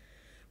members.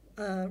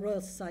 Royal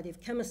Society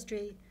of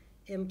Chemistry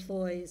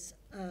employs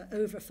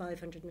over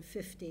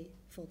 550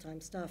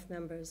 full-time staff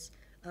members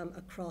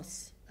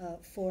across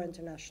 4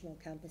 international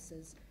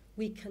campuses.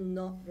 We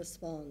cannot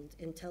respond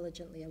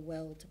intelligently and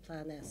well to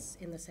Plan S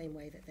in the same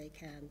way that they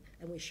can,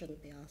 and we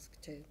shouldn't be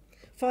asked to.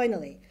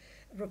 Finally,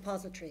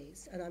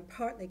 repositories, and I'm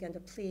partly going to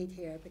plead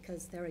here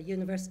because there are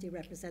university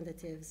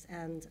representatives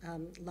and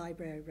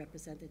library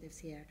representatives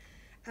here.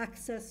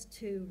 Access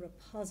to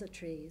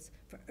repositories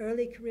for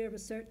early career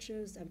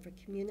researchers and for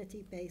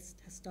community-based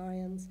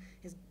historians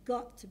has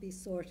got to be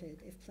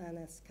sorted if Plan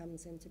S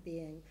comes into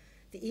being.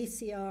 The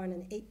ECR in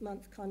an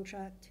 8-month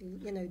contract who,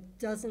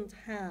 doesn't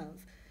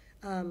have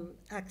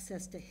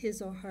access to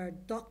his or her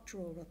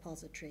doctoral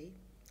repository,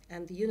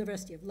 and the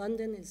University of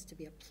London is to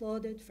be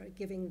applauded for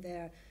giving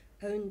their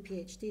own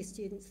PhD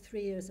students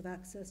 3 years of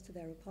access to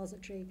their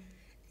repository.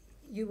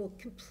 You will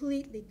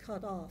completely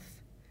cut off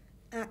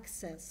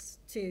access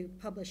to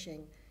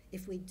publishing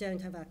if we don't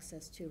have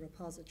access to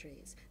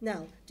repositories.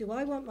 Now, do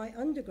I want my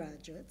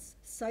undergraduates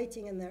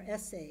citing in their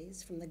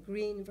essays from the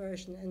green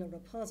version in a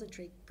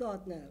repository?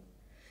 God, no.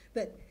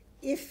 But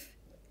if,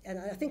 and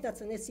I think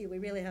that's an issue we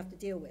really have to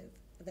deal with,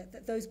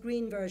 that those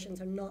green versions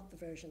are not the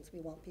versions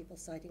we want people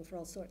citing for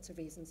all sorts of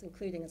reasons,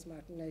 including, as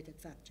Martin noted,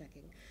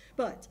 fact-checking.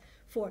 But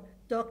for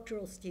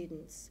doctoral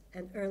students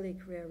and early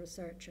career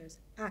researchers,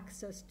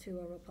 access to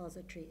a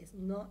repository is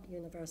not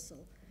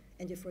universal.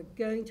 And if we're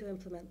going to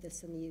implement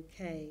this in the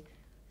UK,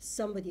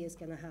 somebody is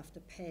going to have to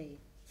pay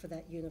for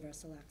that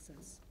universal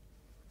access.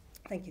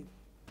 Thank you.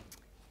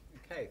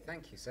 Okay,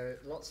 thank you. So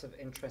lots of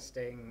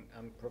interesting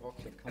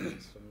provocative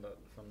comments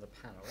from the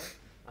panel.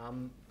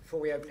 Before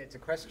we open it to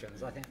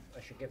questions, I think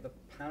I should give the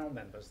panel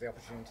members the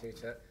opportunity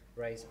to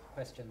raise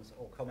questions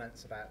or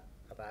comments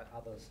about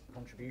others'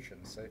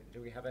 contributions. So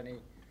do we have any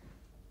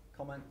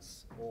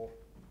comments or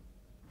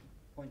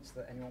points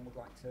that anyone would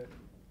like to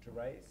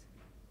raise?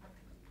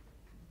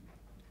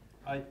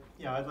 I'd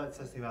like to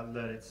say something about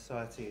learned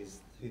societies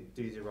who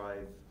do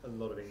derive a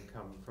lot of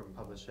income from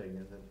publishing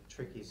and the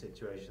tricky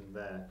situation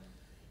there.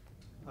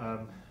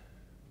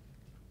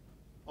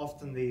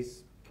 Often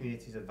these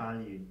communities are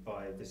valued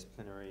by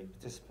disciplinary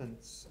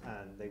participants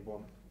and they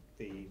want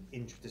the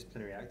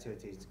interdisciplinary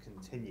activities to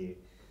continue.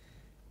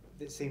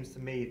 It seems to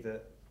me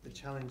that the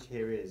challenge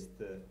here is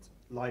that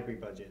library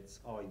budgets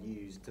are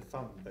used to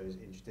fund those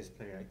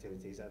interdisciplinary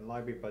activities, and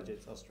library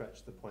budgets are stretched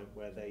to the point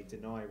where they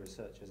deny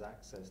researchers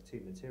access to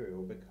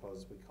material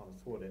because we can't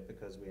afford it,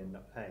 because we end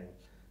up paying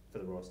for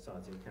the Royal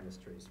Society of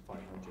Chemistry's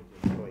 500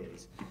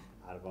 employees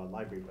out of our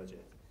library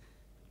budget.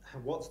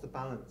 What's the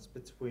balance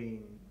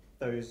between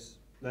those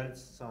learned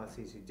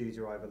societies who do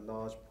derive a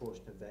large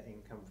portion of their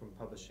income from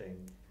publishing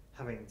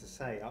having to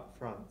say up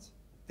front,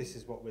 this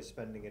is what we're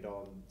spending it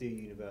on, do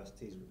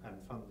universities and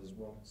funders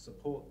want to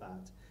support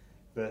that,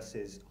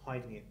 versus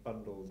hiding it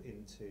bundled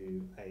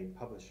into a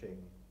publishing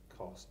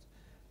cost?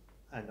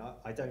 And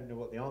I don't know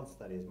what the answer to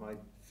that is. My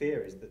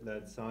fear is that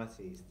learned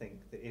societies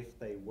think that if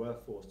they were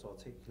forced to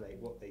articulate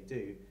what they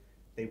do,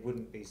 they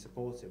wouldn't be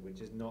supported,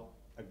 which is not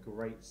a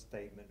great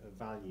statement of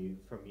value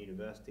from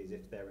universities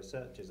if their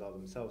researchers are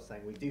themselves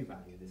saying we do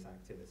value this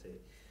activity.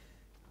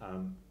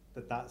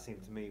 But that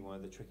seemed to me one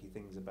of the tricky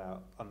things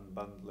about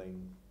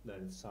unbundling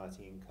learned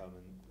society income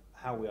and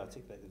how we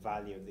articulate the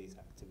value of these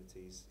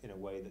activities in a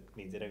way that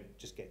means they don't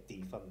just get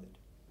defunded.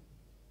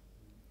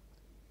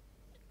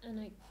 And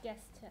I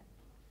guess to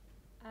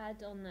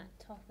add on that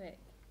topic,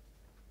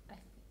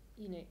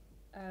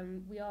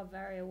 we are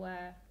very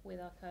aware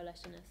with our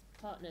coalitionist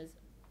partners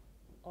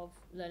of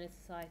learned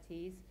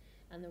societies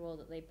and the role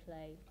that they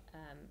play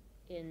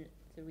in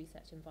the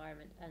research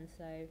environment. And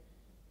so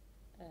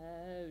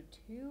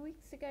 2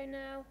 weeks ago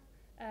now,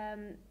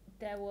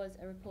 there was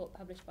a report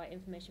published by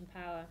Information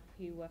Power,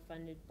 who were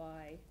funded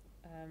by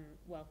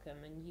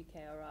Wellcome and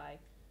UK OA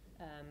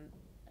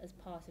as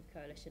part of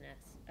Coalition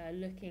S,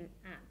 looking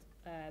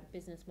at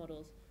business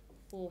models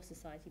for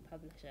society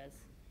publishers.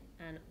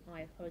 And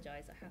I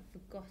apologise, I have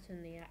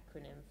forgotten the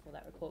acronym for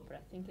that report, but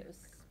I think it was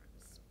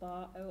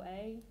SPAR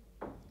OA.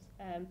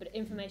 But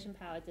Information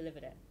Power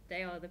delivered it.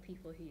 They are the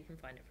people who you can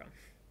find it from.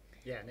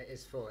 Yeah, and it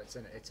is full. It's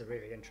a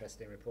really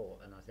interesting report,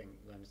 and I think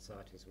learned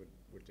societies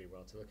would do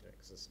well to look at it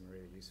because there's some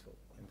really useful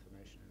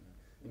information in there.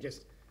 And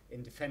just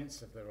in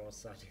defence of the Royal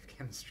Society of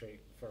Chemistry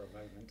for a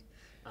moment,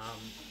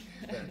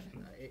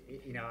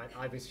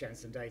 I was shown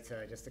some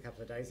data just a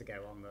couple of days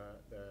ago on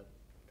the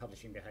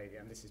publishing behaviour,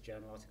 and this is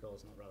journal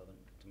articles, not relevant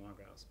to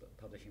monographs, but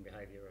publishing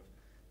behaviour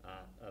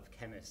of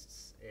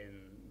chemists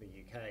in the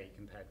UK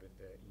compared with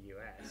the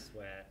US,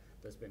 where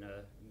there's been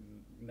a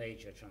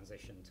major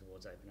transition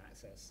towards open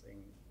access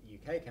in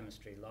UK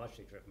chemistry,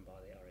 largely driven by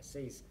the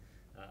RSC's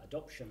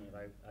adoption of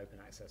open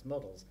access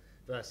models,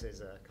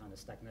 versus a kind of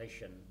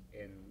stagnation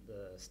in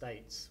the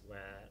States,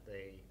 where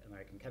the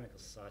American Chemical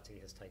Society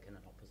has taken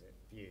an opposite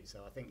view.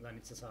 So I think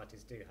learned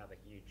societies do have a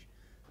huge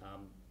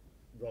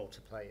role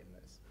to play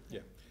in this.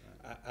 Yeah,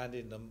 and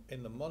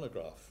in the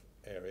monograph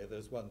area,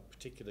 there's one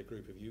particular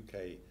group of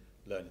UK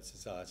learned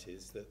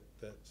societies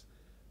that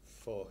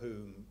for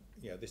whom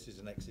this is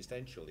an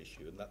existential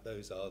issue, and that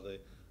those are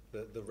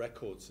the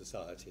record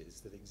societies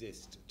that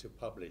exist to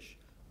publish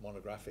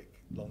monographic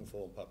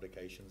long-form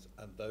publications,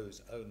 and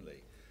those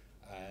only.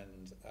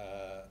 And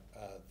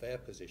their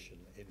position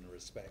in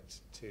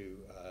respect to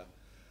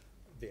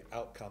the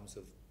outcomes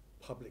of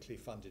publicly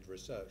funded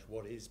research.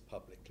 What is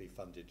publicly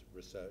funded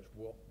research?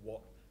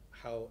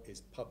 How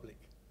is public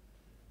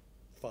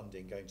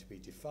funding going to be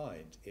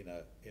defined in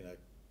a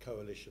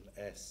Coalition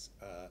S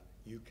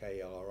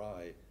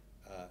UKRI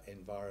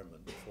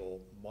environment for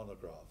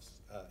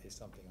monographs is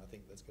something I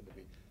think that's going to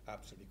be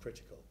absolutely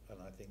critical.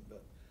 And I think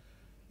that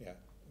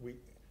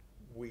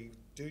we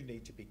do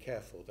need to be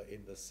careful that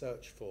in the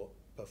search for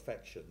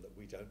perfection that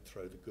we don't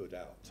throw the good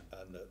out,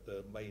 and that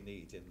there may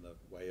need in the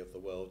way of the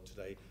world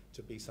today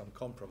to be some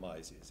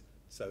compromises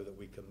so that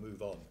we can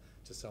move on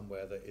to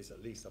somewhere that is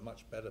at least a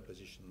much better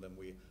position than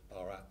we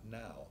are at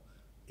now,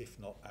 if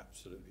not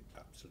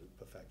absolute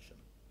perfection.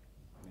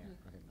 Yeah,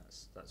 I think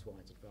that's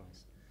wise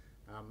advice.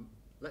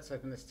 Let's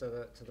open this to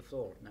the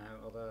floor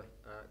now. Other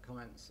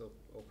comments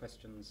or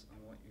questions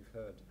on what you've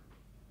heard?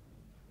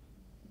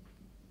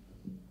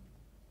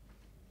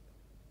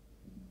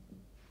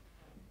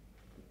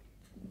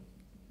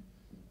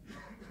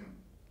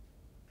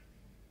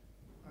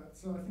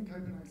 So I think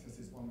open access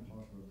is one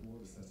part of a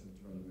broader set of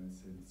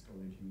developments in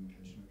scholarly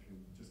communication which will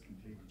just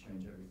completely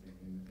change everything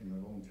in the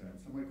long term.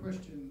 So my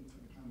question to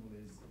the panel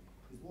is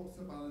what's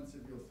the balance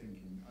of your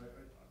thinking?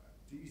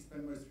 Do you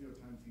spend most of your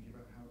time thinking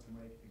about how to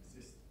make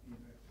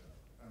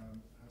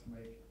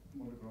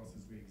monographs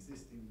as we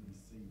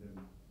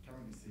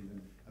currently see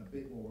them, a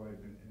bit more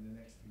open in the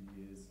next few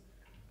years?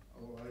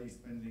 Or are you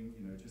spending,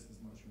 just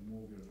as much or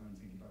more of your time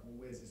thinking about,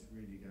 well, where's this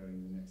really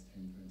going in the next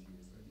 10, 20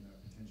 years?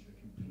 Potentially a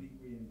complete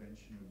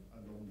reinvention of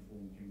a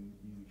long-form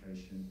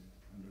communication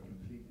under a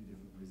completely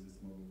different business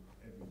model.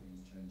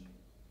 Everything's changing.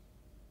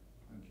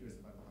 I'm curious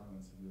about the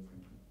balance of your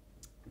thinking.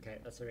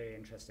 Okay, that's a really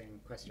interesting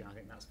question. I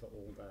think that's for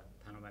all the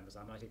panel members.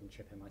 I might even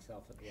chip in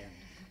myself at the end.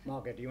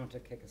 Margot, do you want to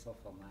kick us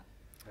off on that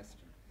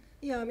question?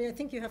 Yeah, I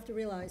think you have to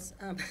realise,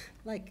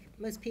 like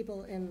most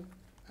people in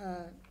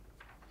the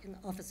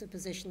officer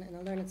position in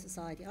a learned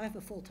society, I have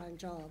a full-time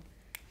job,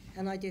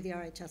 and I do the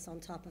RHS on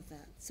top of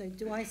that. So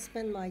do I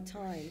spend my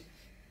time,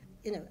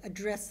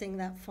 addressing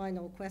that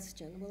final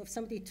question? Well, if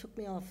somebody took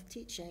me off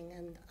teaching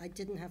and I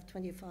didn't have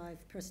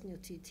 25 personal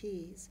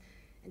tutees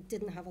and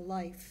didn't have a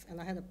life and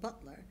I had a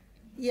butler,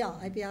 yeah,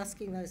 I'd be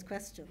asking those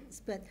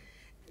questions. But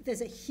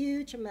there's a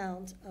huge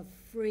amount of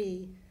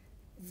free,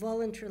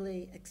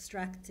 voluntarily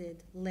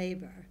extracted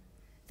labor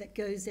that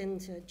goes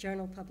into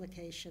journal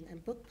publication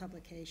and book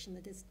publication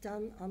that is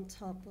done on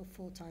top of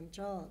full-time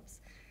jobs.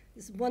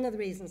 This is one of the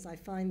reasons I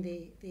find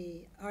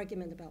the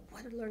argument about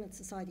what are learned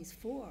societies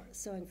for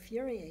so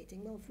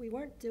infuriating. Well, if we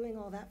weren't doing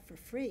all that for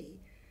free,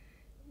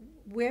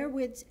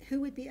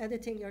 who would be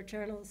editing your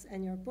journals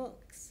and your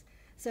books?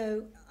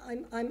 So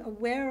I'm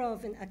aware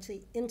of and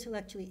actually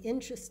intellectually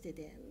interested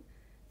in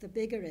the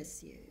bigger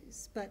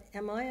issues, but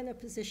am I in a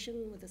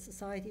position with a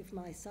society of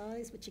my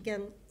size, which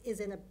again is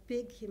in a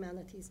big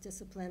humanities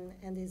discipline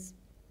and is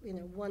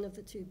one of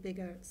the two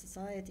bigger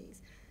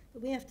societies?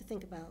 But we have to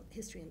think about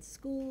history in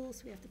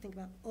schools, we have to think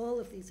about all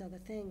of these other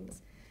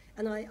things.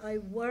 And I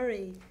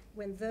worry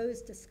when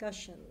those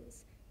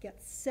discussions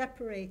get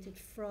separated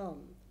from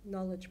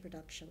knowledge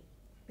production.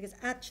 Because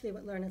actually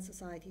what learned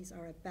societies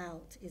are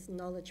about is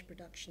knowledge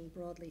production,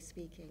 broadly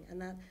speaking.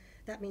 And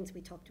that means we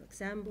talk to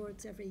exam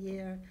boards every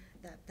year.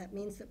 That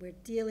means that we're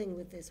dealing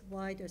with this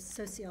wider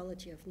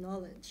sociology of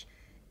knowledge.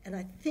 And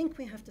I think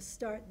we have to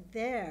start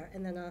there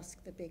and then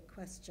ask the big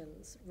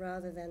questions,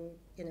 rather than,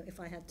 if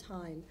I had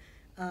time.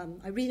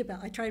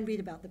 I try and read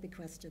about the big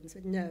questions,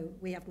 but no,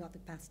 we have not the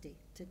capacity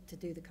to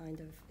do the kind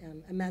of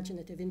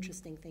imaginative,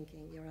 interesting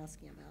thinking you're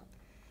asking about.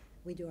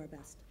 We do our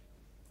best.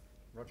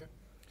 Roger?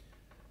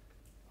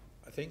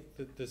 I think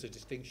that there's a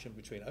distinction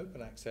between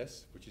open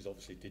access, which is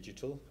obviously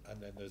digital,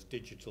 and then there's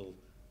digital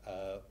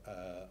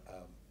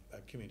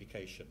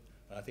communication.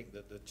 And I think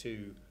that the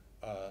two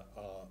are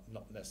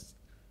not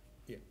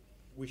necessarily,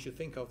 we should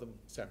think of them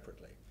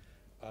separately.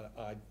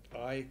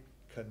 I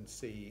can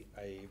see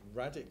a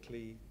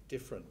radically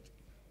different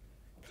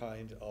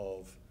kind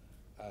of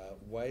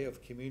way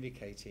of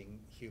communicating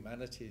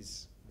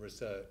humanities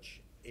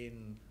research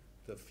in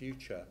the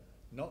future,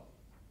 not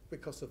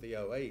because of the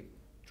OA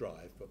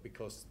drive, but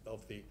because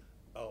of the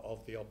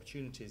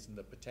opportunities and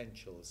the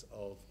potentials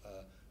of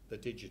the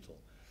digital.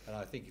 And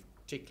I think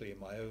particularly in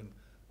my own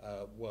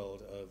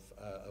world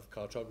of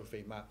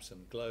cartography, maps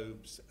and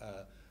globes,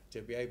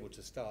 to be able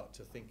to start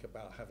to think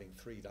about having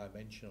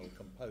three-dimensional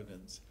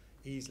components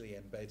easily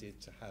embedded,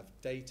 to have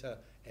data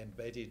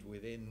embedded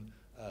within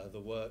the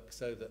work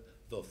so that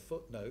the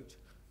footnote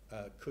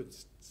could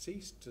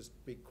cease to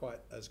be quite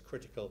as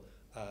critical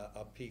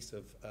a piece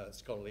of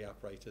scholarly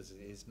apparatus as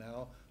it is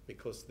now,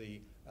 because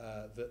the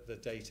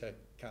data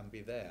can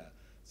be there.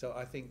 So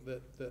I think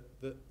that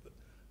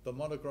the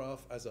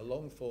monograph as a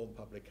long-form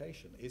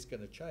publication is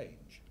going to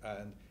change,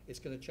 and it's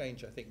going to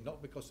change, I think,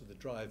 not because of the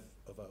drive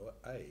of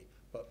OA,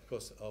 but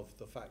because of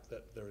the fact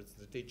that there is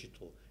the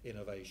digital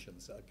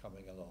innovations that are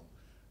coming along.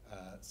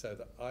 So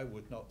that I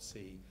would not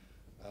see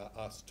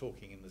us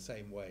talking in the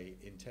same way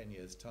in 10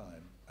 years'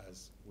 time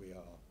as we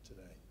are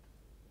today.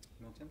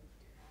 Martin?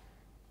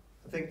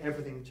 I think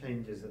everything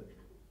changes at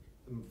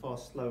a far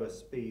slower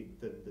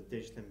speed than the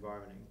digital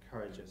environment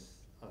encourages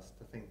us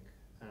to think,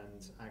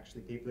 and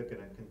actually people are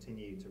going to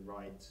continue to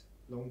write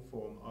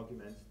long-form,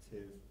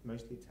 argumentative,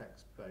 mostly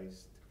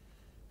text-based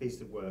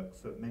piece of work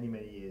for many,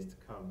 many years to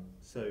come.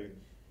 So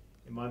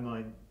in my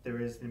mind,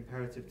 there is an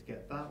imperative to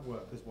get that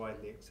work as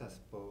widely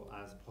accessible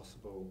as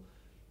possible,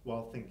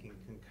 while thinking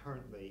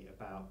concurrently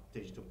about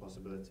digital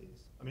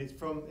possibilities. I mean, it's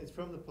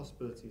from the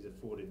possibilities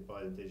afforded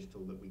by the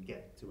digital that we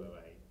get to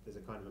OA. There's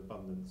a kind of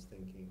abundance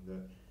thinking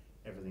that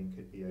everything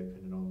could be open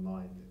and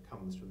online that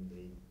comes from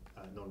the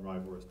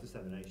non-rivalrous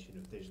dissemination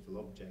of digital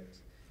objects.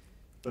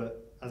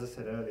 But as I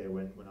said earlier,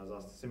 when I was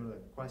asked a similar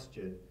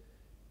question,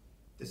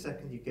 the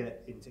second you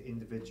get into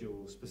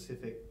individual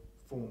specific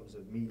forms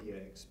of media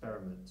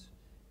experiment,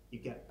 you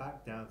get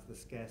back down to the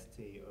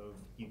scarcity of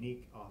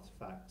unique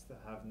artifacts that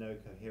have no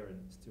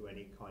coherence to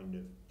any kind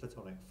of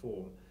Platonic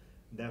form,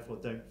 and therefore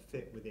don't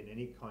fit within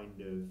any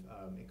kind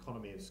of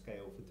economy of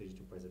scale for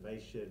digital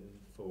preservation,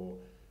 for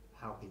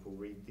how people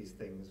read these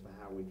things, for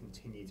how we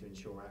continue to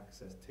ensure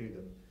access to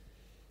them.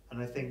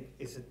 And I think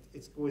it's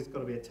always got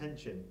to be a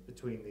tension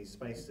between these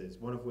spaces,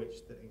 one of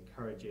which that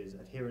encourages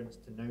adherence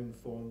to known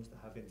forms that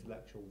have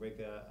intellectual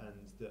rigour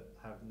and that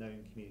have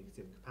known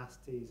communicative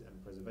capacities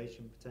and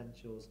preservation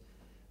potentials,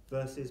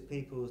 versus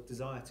people's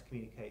desire to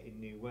communicate in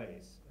new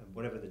ways, and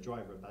whatever the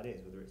driver of that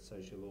is, whether it's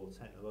social or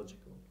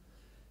technological.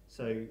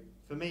 So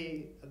for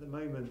me, at the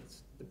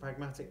moment, the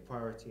pragmatic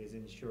priority is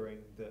ensuring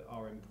that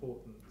our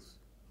important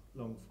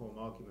long-form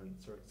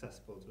arguments are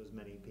accessible to as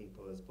many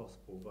people as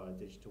possible via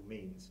digital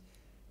means.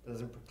 It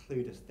doesn't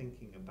preclude us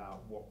thinking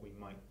about what we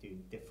might do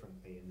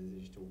differently in the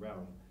digital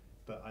realm,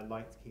 but I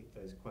like to keep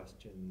those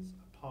questions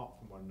apart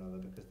from one another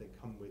because they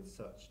come with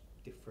such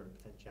different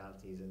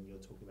potentialities, and you're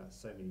talking about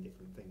so many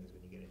different things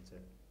when you get into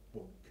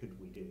what could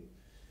we do.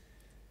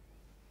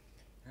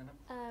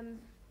 Hannah?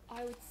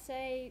 I would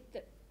say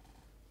that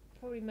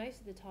probably most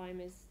of the time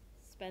is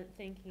spent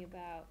thinking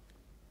about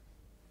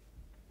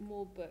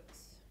more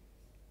books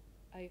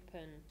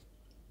open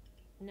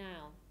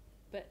now,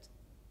 but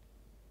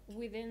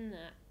within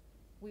that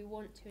we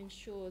want to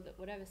ensure that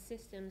whatever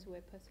systems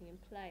we're putting in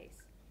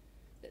place,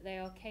 that they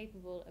are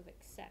capable of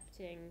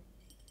accepting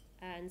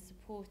and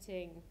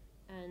supporting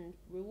and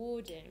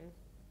rewarding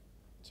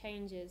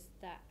changes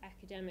that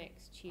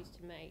academics choose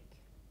to make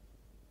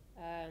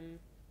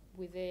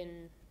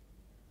within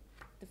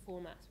the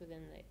formats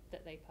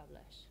that they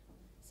publish.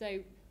 So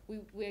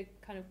we're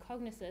kind of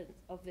cognizant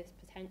of this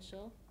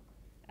potential.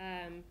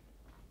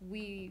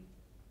 We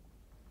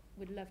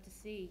would love to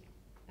see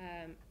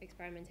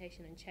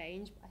experimentation and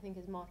change. I think,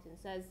 as Martin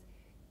says,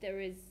 there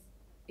is,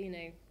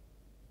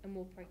 a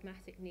more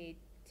pragmatic need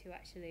to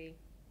actually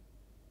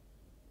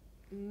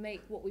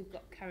make what we've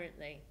got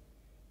currently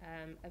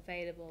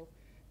available,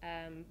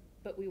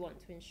 but we want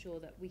to ensure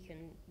that we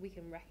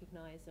can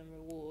recognise and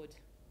reward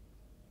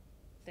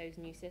those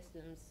new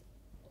systems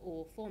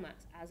or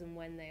formats as and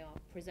when they are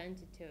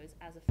presented to us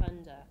as a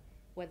funder,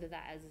 whether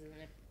that is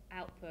an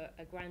output,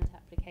 a grant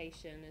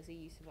application, as a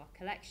use of our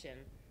collection.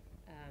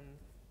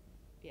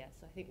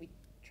 So I think we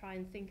try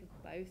and think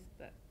of both,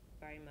 but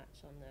very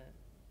much on the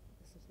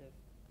sort of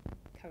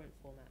current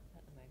format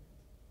at the moment.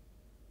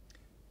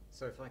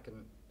 So if I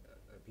can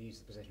use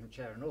the position of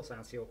chair and also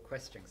answer your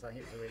question, because I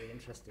think it's a really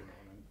interesting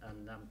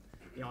one,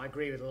 and I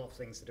agree with a lot of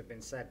things that have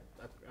been said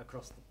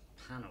across the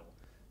panel,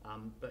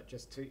 but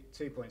just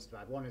two points to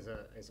add. One is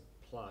a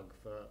plug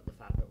for the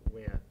fact that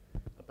we're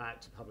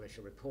about to publish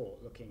a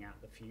report looking at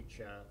the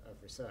future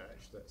of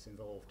research that's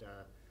involved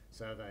a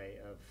survey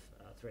of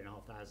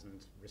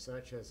 3,500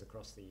 researchers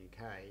across the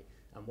UK,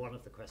 and one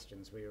of the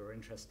questions we were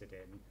interested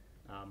in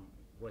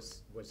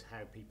was how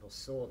people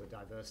saw the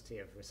diversity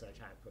of research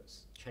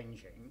outputs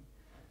changing.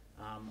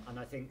 And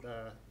I think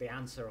the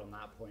answer on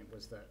that point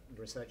was that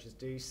researchers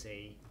do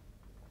see,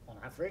 on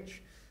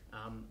average,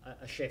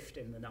 a shift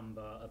in the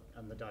number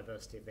and the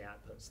diversity of the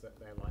outputs that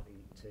they're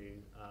likely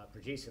to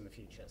produce in the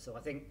future. So I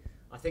think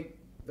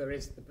there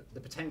is the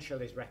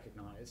potential is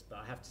recognised, but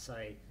I have to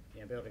say,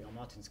 building on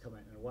Martin's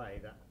comment in a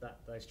way, that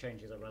those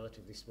changes are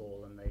relatively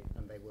small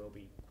and they will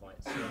be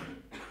quite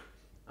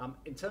slow.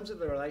 In terms of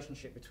the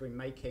relationship between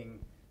making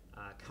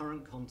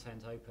current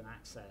content open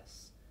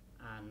access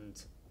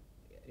and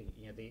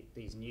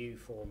these new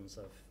forms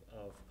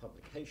of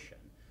publication,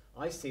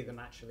 I see them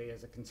actually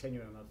as a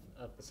continuum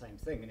of the same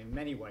thing, and in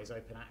many ways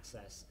open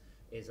access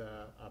is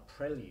a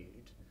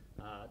prelude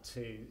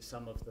to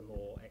some of the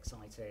more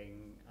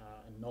exciting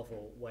and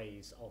novel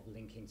ways of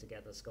linking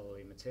together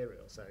scholarly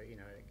material. So,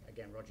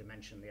 again, Roger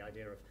mentioned the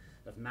idea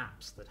of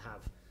maps that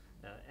have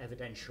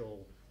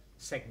evidential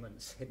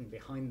segments hidden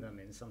behind them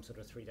in some sort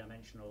of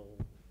three-dimensional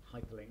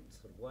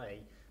hyperlinked sort of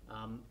way.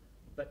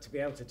 But to be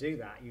able to do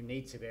that, you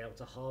need to be able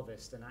to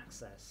harvest and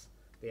access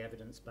the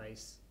evidence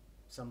base,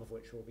 some of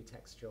which will be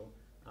textual,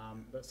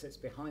 that sits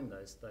behind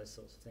those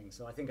sorts of things.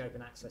 So I think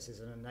open access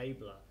is an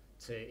enabler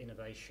to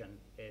innovation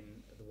in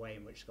the way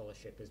in which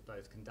scholarship is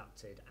both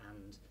conducted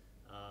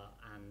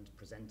and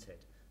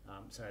presented.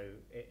 So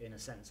in a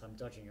sense, I'm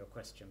dodging your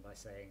question by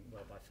saying,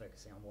 well, by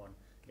focusing on one,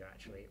 you're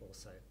actually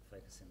also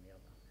focusing the other.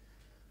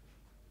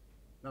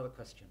 Another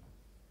question?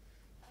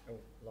 Oh,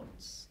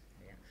 lots.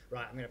 Yeah.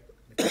 Right, I'm going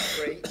to pick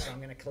three, so I'm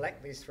going to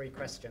collect these three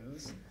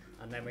questions,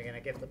 and then we're going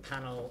to give the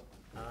panel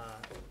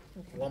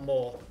one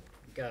more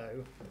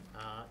go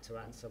to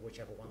answer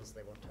whichever ones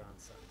they want to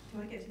answer.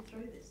 Do I get to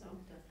throw this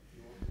after?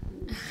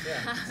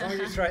 Yeah, as long as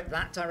you throw it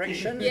that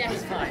direction, Yeah.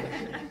 it's fine.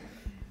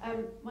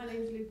 My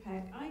name's Lou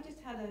Peck. I just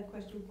had a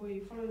question for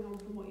you, following on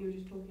from what you were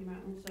just talking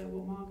about, and also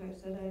what Margot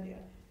said earlier.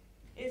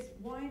 Is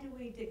why do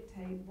we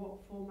dictate what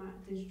format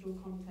digital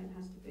content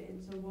has to be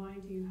in? So why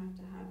do you have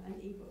to have an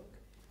ebook?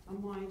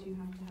 And why do you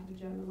have to have a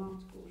journal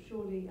article?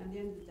 Surely, at the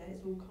end of the day,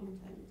 it's all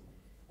content.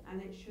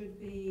 And it should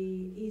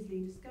be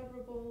easily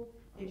discoverable,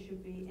 it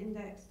should be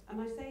indexed.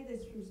 And I say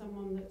this from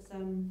someone that's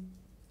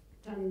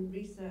done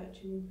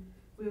research, and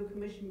we were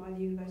commissioned by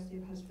the University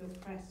of Huddersfield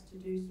Press to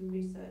do some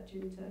research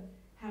into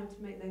how to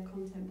make their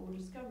content more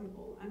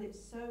discoverable. And it's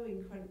so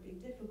incredibly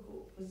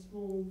difficult for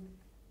small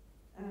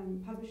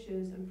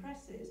publishers and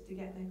presses to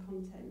get their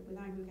content with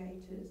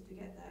aggregators, to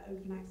get their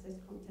open access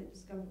content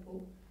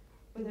discoverable,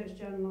 whether it's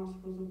journal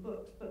articles or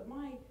books. But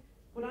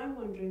what I'm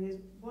wondering is,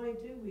 why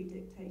do we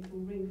dictate or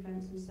ring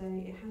fence and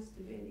say it has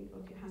to be an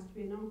ebook, it has to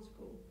be an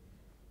article?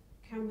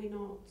 Can we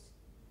not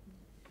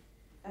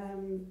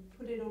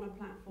put it on a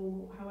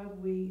platform, or however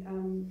we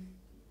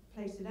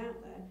place it out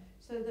there,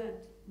 so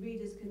that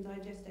readers can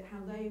digest it how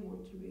they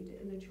want to read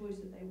it and the choice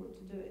that they want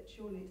to do it?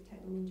 Surely it's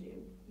technology,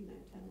 and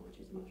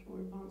technology is much more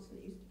advanced than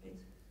it used to be.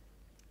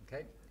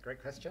 Okay,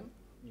 great question.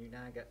 You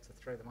now get to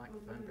throw the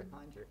microphone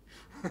behind you.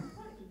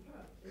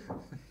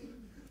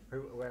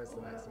 Where's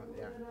the next one?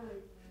 Yeah.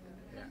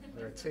 Yeah,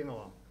 there are two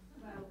more.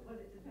 Well,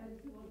 it depends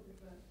who wants it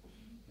first.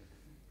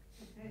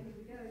 Okay, here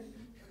we go.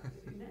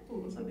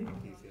 Netball or something.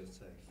 You feel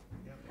safe.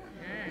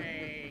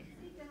 Hey.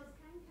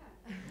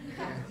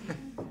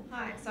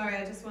 Hi, sorry,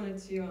 I just wanted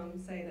to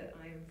say that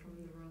I am from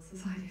the Royal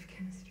Society of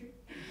Chemistry.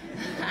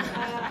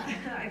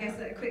 I guess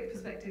a quick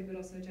perspective, but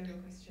also a general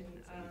question.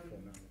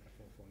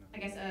 I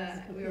guess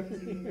we're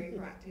obviously being very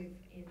proactive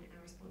in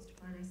our response to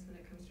Plan S when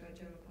it comes to our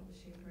journal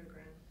publishing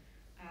programme.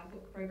 Our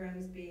book programme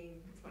is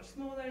much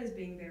smaller, is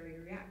being very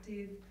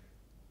reactive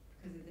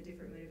because of the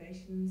different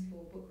motivations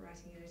for book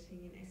writing and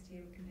editing in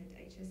STM compared to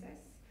HSS.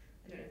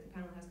 I don't know if the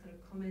panel has kind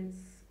of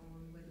comments on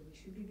whether we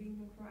should be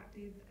being more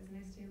proactive as an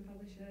STM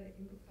publisher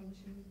in book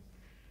publishing.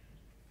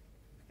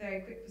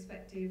 Very quick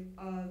perspective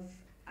of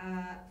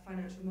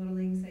financial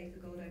modelling, say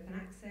for Gold Open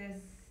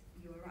Access.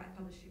 You're right, a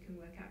publisher can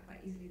work out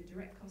quite easily the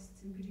direct costs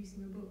in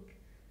producing a book.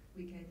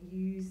 We can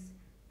use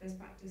best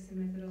practice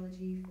and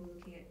methodology for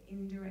looking at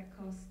indirect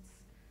costs.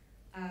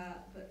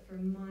 But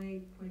from my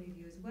point of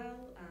view as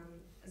well,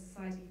 as a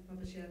society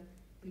publisher,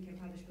 we can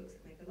publish books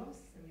that make a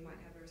loss, and we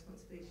might have a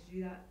responsibility to do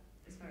that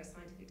as far as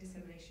scientific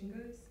dissemination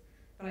goes.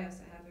 But I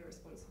also have a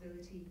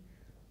responsibility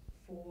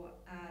for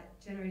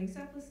generating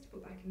surplus to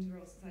put back into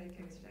the Royal Society of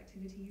Chemistry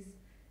activities,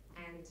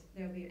 and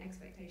there will be an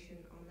expectation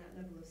on that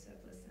level of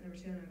surplus and a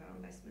return of our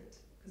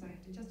investment, because I have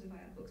to justify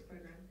our books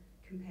programme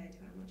compared to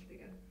our much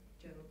bigger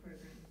journal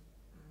programme.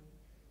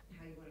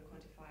 How you want to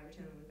quantify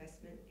return on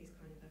investment is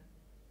kind of a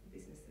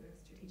business and a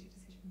strategic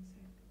decision. So.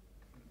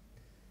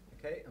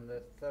 Okay, and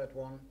the third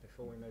one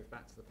before we move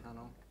back to the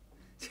panel.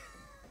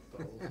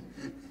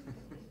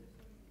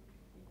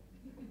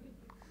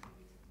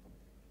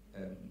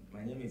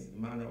 My name is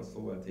Emmanuel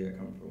Sowate. I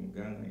come from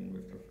Ghana in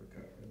West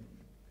Africa.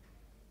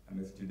 I'm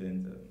a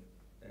student,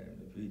 a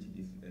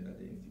PhD student at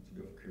the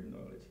Institute of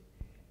Criminology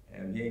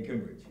here in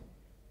Cambridge.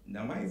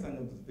 Now, mine is an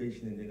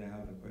observation, and then I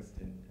have a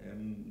question.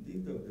 This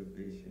is the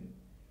observation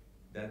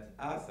that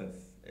access,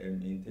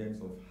 in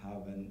terms of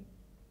having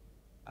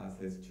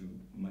access to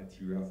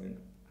materials and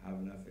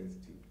having access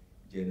to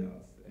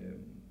journals,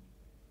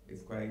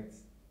 is quite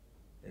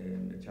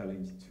a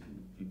challenge to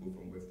people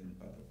from Western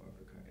part of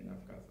Africa and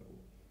Africa as a whole.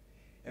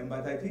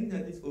 But I think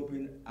that this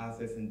open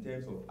access in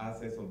terms of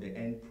access of the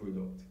end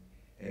product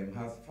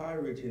has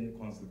far-reaching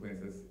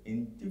consequences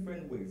in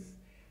different ways.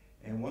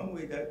 And one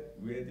way that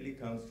readily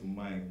comes to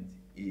mind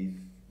is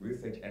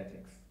research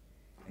ethics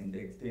and the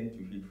extent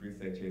to which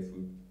researchers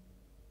would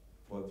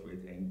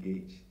forthwith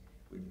engage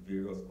with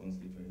various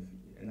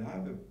constituencies. And I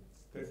have a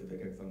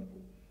specific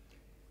example.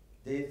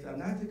 There's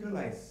an article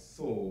I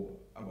saw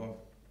about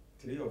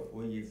 3 or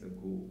 4 years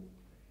ago,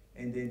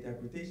 and the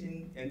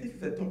interpretation, and this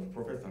is a top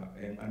professor,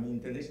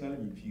 internationally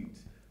reputed,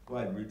 who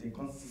had written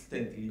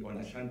consistently on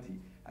Ashanti.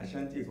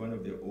 Ashanti is one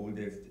of the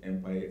oldest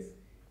empires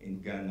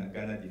in Ghana.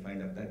 Ghana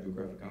defined as that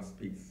geographical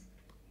space.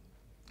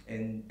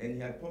 And he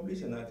had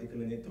published an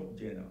article in a top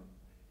journal.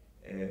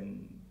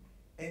 And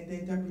the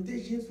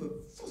interpretations were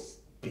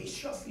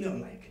suspiciously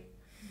unlikely.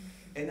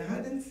 And I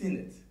hadn't seen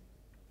it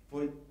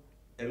for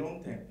a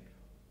long time.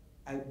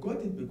 I got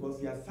it because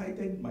he had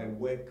cited my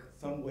work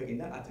somewhere in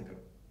that article,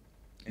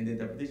 and the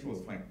interpretation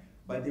was fine.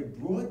 But the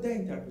broader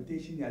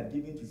interpretation he had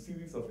given to a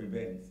series of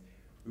events,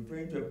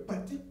 referring to a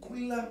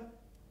particular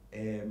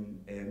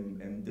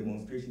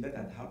demonstration that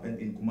had happened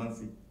in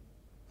Kumasi,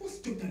 was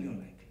totally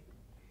unlikely.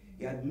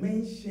 He had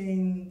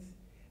mentioned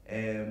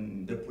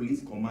the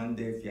police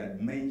commanders, he had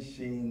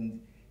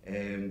mentioned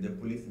the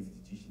police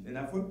institution, and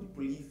I've worked with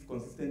police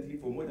consistently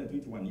for more than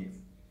 21 years.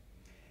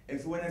 And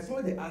so when I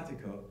saw the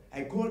article,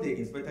 I called the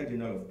Inspector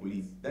General of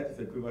Police. That is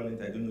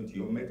equivalent, I don't know, to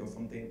your Met or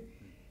something.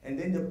 And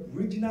then the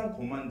regional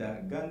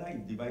commander, Ghana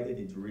is divided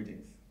into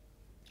regions.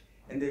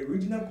 And the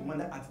regional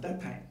commander at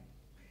that time,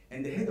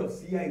 and the head of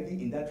CID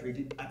in that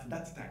region at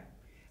that time,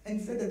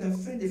 and said that I've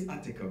sent this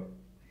article.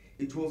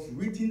 It was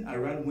written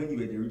around when you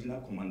were the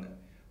regional commander,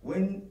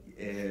 when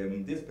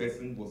this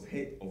person was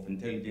head of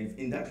intelligence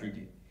in that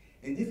region.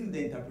 And this is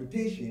the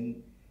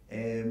interpretation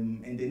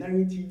and the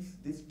narratives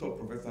this top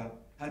professor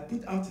had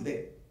put out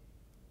there.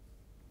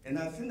 And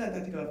I've seen that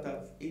article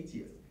after 8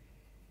 years.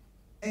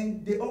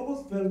 And they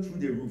almost fell through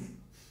the roof.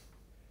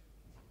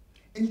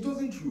 And it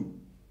wasn't true.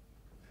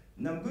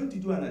 Now I'm going to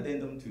do an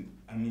addendum to,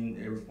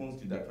 a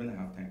response to that when I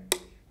have time.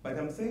 But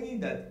I'm saying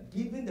that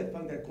given the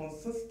fact that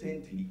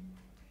consistently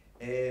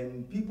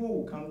people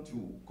will come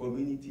to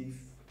communities,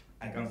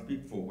 I can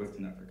speak for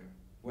Western Africa,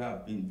 where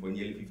I've been for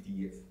nearly 50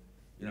 years.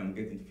 I'm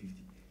getting to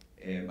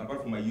 50.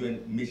 Apart from my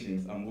UN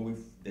missions, I'm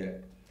always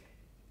there.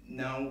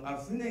 Now,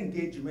 I've seen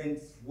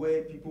engagements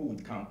where people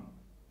would come,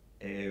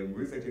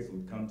 researchers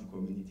would come to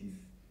communities,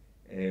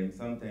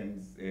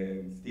 sometimes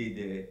stay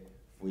there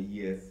for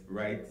years,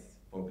 write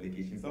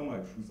publications. Some are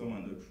true, some are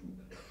not true.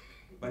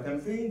 But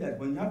I'm saying that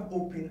when you have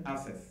open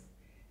access,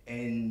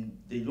 and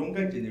the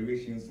younger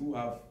generations who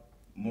have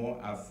more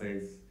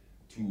access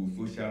to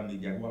social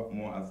media, who have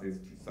more access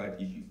to such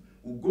issues,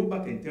 will go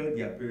back and tell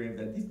their parents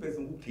that this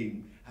person who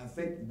came has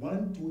said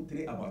 1, 2,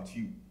 3 about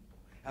you,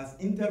 has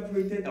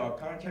interpreted our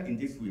culture in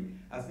this way,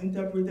 has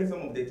interpreted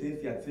some of the things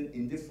he had seen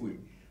in this way.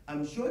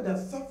 I'm sure that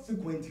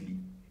subsequently,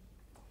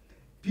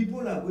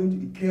 people are going to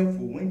be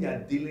careful when they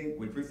are dealing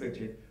with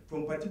researchers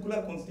from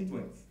particular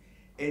constituents.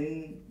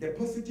 And the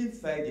positive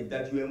side is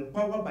that you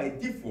empower by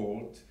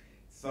default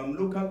some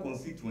local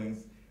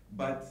constituents,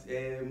 but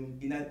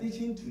in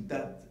addition to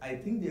that, I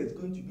think there's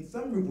going to be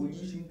some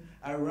revolution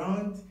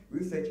around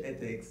research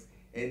ethics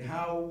and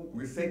how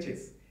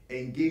researchers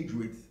engage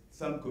with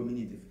some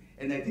communities.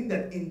 And I think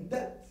that in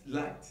that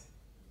light,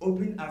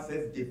 open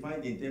access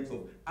defined in terms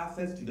of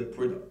access to the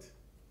product,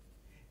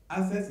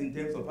 access in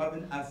terms of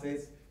having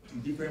access to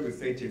different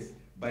researchers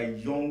by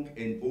young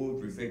and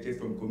old researchers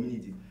from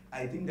communities,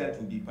 I think that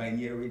would be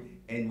pioneering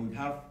and would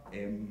have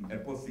a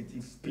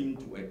positive spin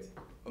to it.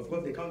 Of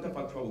course, the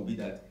counterfactual will be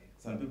that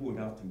some people would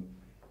have to,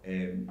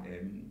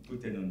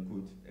 quote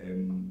unquote,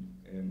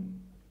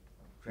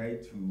 try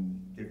to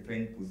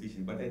defend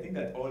position. But I think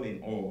that all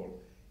in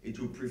all, it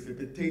will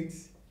precipitate,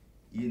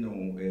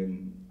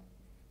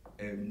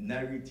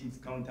 narratives,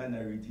 counter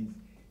narratives.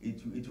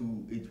 It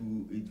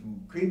will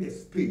create a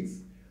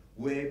space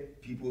where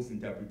people's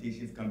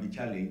interpretations can be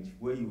challenged,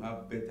 where you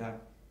have better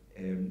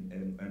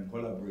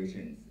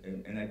collaborations.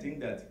 And I think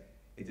that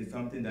it is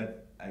something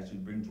that I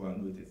should bring to our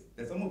notice.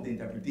 That some of the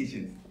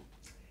interpretations,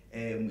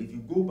 if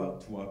you go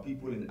back to our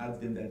people and ask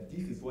them that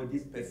this is what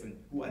this person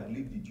who had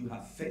lived with you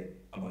has said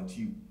about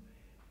you,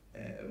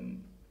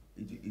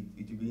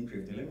 it will be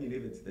interesting. Let me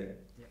leave it there.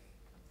 Yeah.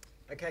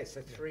 Okay,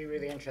 so 3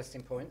 really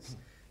interesting points.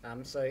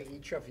 So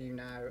each of you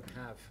now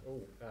have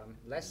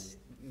less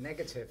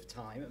negative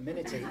time, a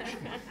minute each,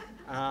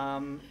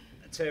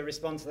 to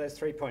respond to those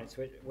 3 points,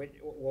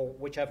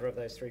 whichever of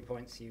those 3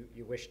 points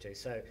you wish to.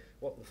 So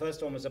the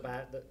first one was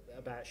about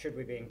should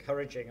we be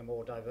encouraging a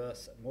more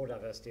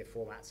diversity of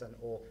formats,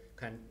 or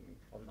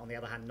on the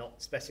other hand,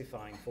 not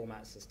specifying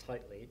formats as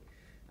tightly.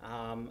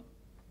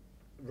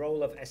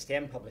 Role of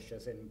STM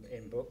publishers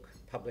in book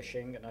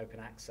publishing and open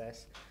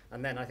access,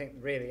 and then I think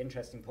really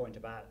interesting point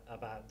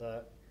about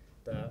the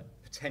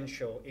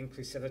potential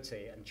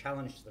inclusivity and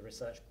challenge to the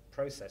research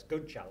process,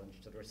 good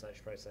challenge to the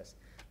research process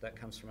that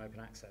comes from open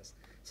access.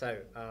 So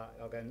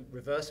I'll go in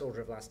reverse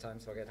order of last time,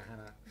 so I'll go to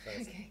Hannah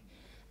first. Okay.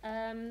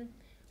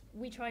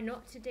 we try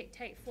not to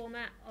dictate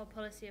format. Our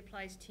policy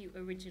applies to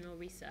original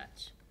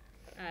research,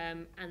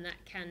 and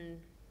that can,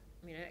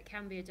 you know, it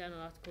can be a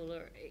journal article,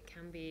 or it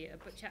can be a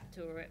book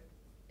chapter, or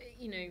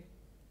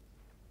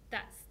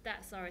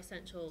that's our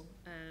essential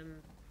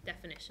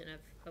definition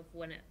of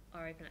when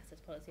our open access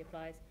policy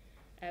applies.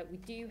 We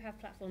do have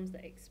platforms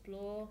that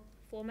explore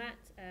format,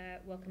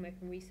 Wellcome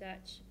Open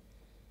Research.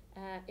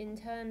 In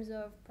terms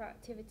of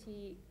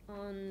proactivity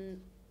on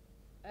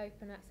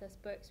open access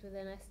books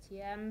within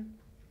STM,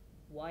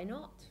 why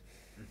not?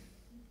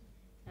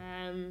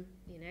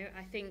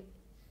 I think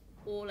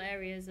all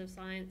areas of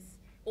science,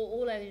 or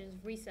all areas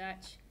of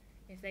research,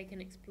 if they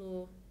can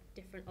explore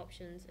different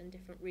options and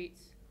different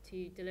routes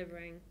to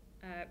delivering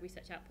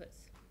research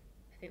outputs,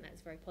 I think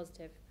that's very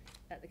positive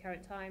at the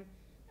current time.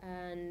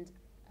 And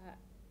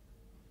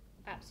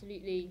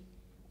absolutely,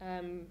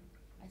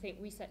 I think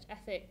research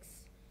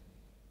ethics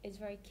is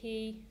very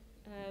key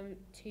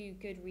to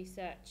good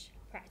research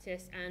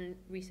practice and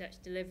research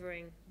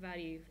delivering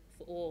value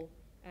for all,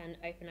 and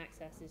open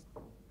access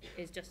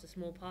is just a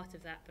small part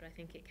of that, but I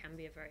think it can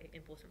be a very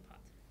important part.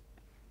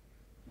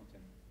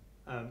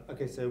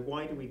 Okay, so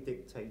why do we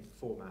dictate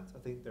format? I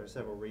think there are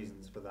several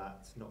reasons for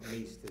that, not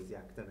least is the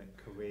academic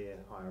career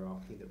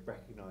hierarchy that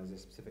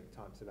recognises specific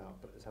types of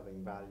output as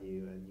having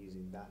value, and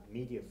using that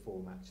media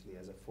form actually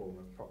as a form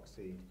of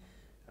proxied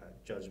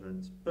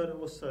judgment, but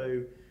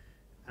also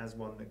as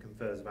one that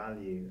confers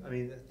value. I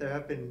mean, there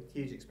have been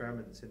huge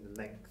experiments in the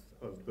length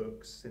of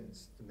books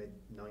since the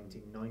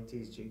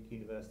mid-1990s. Duke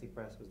University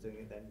Press was doing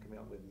it then, coming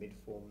up with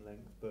mid-form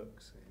length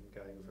books and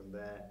going from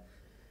there.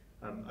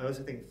 I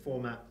also think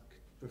format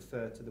could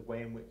refer to the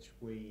way in which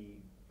we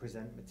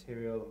present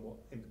material and what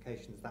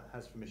implications that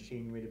has for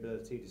machine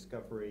readability,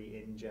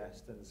 discovery,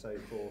 ingest, and so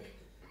forth.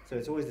 So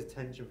it's always a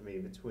tension for me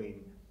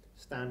between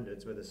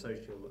standards, whether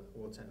social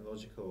or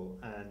technological,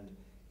 and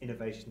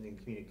innovation in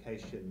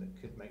communication that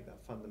could make that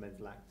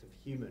fundamental act of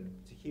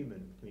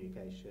human-to-human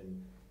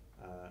communication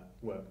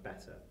work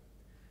better.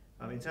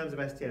 In terms of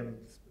STM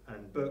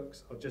and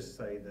books, I'll just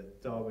say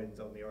that Darwin's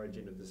On the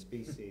Origin of the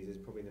Species is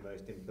probably the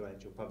most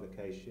influential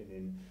publication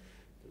in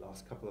the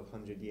last couple of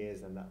 100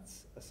 years, and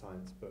that's a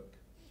science book.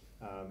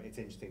 It's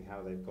interesting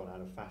how they've gone out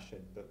of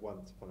fashion, but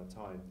once upon a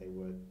time they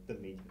were the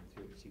medium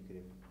through which you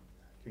could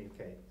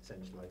communicate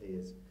essential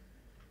ideas.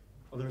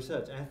 On the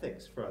research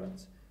ethics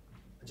front,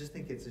 I just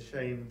think it's a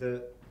shame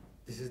that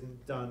this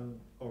isn't done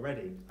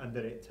already, and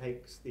that it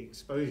takes the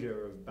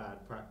exposure of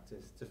bad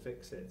practice to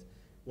fix it.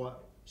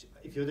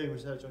 If you're doing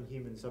research on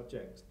human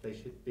subjects, they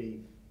should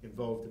be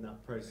involved in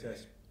that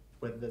process,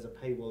 whether there's a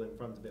paywall in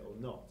front of it or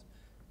not.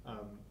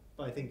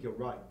 But I think you're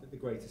right that the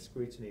greater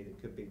scrutiny that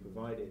could be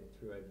provided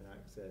through open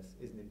access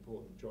is an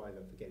important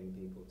driver for getting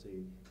people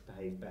to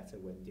behave better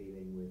when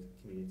dealing with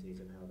communities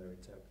and how they're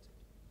interpreted.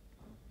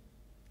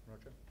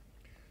 Roger?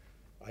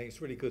 I think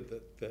it's really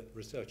good that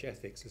research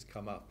ethics has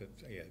come up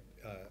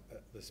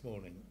this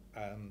morning.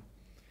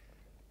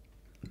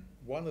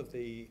 One of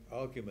the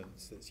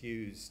arguments that's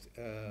used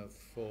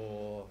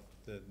for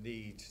the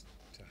need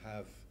to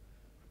have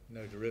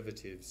no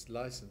derivatives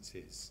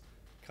licenses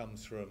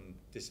comes from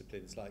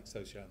disciplines like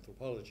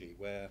socioanthropology,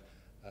 where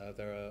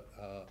there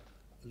are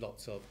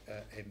lots of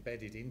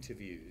embedded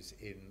interviews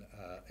in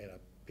a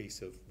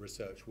piece of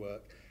research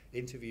work,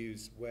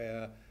 interviews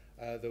where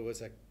there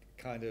was a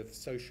kind of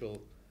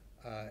social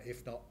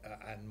if not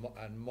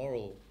and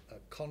moral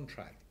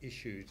contract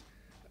issued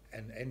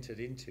and entered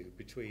into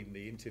between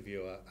the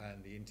interviewer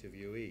and the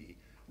interviewee,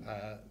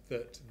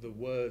 that the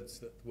words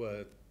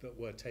that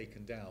were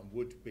taken down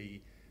would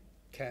be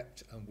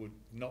kept and would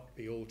not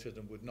be altered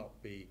and would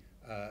not be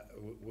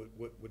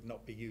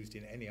used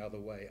in any other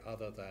way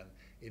other than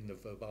in the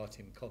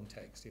verbatim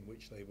context in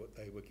which they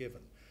were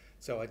given.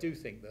 So I do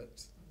think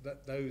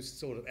that those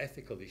sort of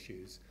ethical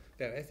issues,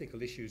 there are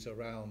ethical issues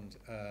around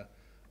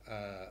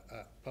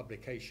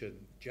publication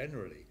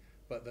generally,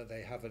 but that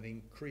they have an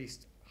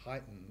increased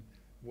heighten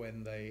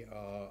when they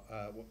are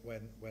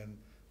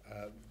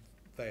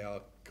they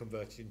are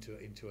converted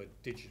into a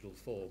digital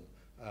form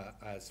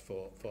as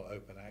for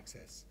open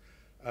access.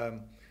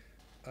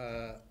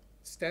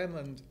 STEM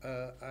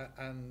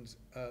and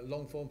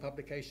long form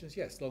publications,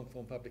 yes, long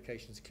form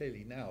publications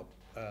clearly now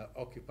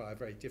occupy a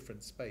very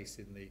different space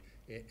in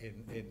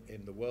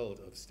the world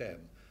of STEM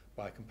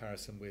by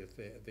comparison with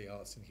the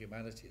arts and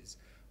humanities.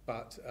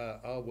 But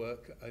our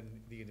work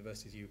in the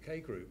University's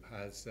UK group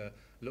has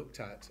looked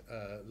at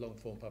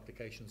long-form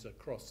publications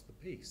across the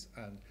piece,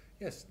 and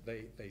yes,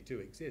 they do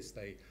exist.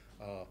 They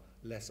are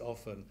less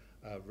often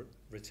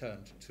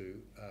returned to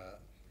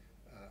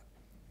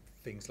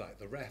things like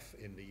the REF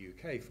in the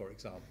UK, for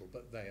example,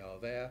 but they are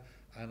there,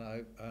 and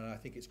I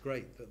think it's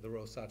great that the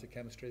Royal Society of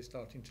Chemistry is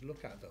starting to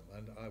look at them,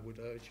 and I would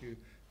urge you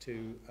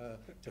to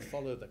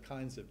follow the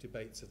kinds of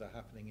debates that are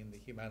happening in the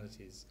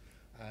humanities,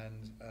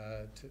 and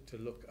to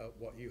look at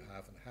what you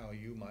have and how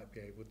you might be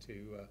able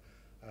to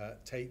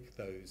take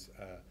those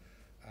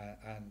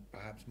and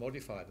perhaps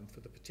modify them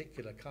for the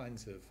particular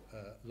kinds of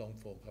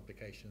long-form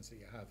publications that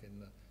you have in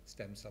the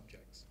STEM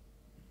subjects.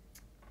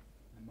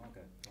 And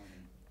Margot,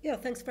 Yeah,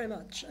 thanks very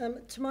much.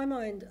 To my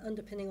mind,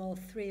 underpinning all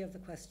three of the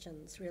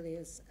questions really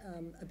is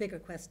a bigger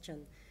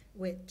question,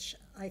 which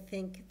I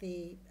think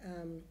the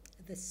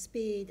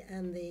speed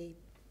and the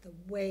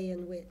way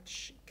in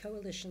which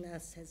Coalition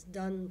S has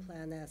done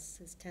Plan S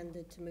has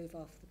tended to move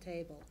off the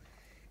table.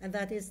 And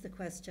that is the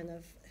question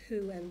of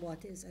who and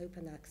what is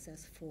open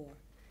access for.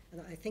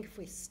 And I think if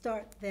we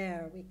start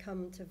there, we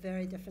come to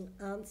very different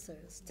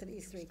answers to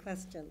these three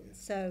questions.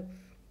 So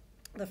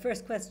the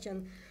first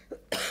question,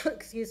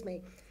 excuse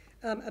me,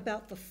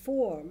 about the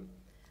form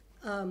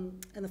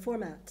and the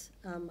format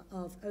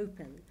of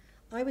open,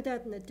 I would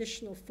add an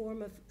additional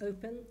form of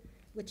open,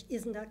 which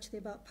isn't actually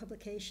about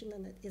publication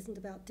and it isn't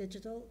about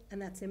digital, and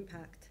that's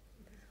impact.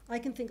 I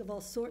can think of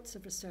all sorts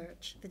of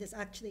research that is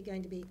actually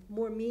going to be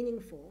more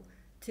meaningful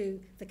to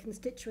the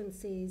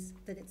constituencies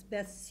that it's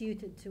best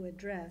suited to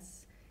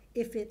address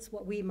if it's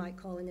what we might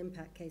call an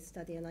impact case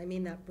study, and I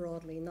mean that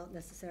broadly, not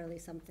necessarily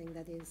something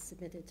that is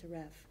submitted to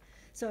REF.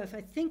 So if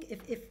I think,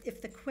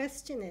 if the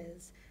question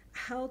is,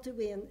 how do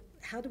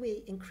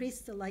we increase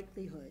the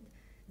likelihood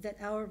that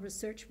our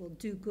research will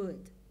do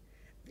good?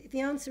 The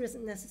answer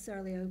isn't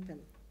necessarily open.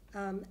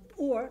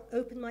 Or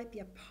open might be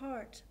a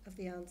part of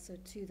the answer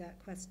to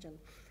that question.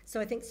 So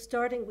I think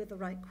starting with the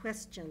right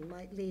question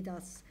might lead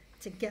us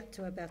to get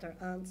to a better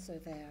answer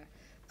there.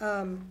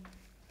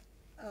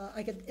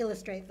 I could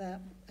illustrate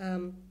that,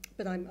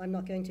 but I'm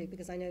not going to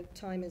because I know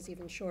time is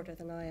even shorter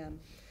than I am.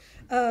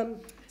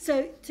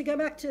 So to go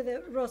back to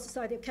the Royal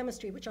Society of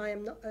Chemistry, which I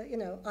am not,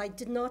 I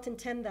did not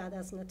intend that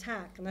as an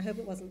attack, and I hope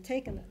it wasn't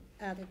taken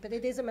at it, but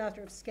it is a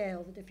matter of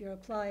scale, that if you're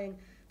applying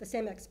the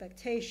same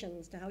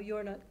expectations to how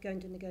you're not going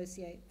to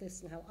negotiate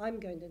this and how I'm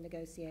going to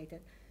negotiate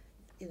it,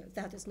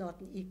 that is not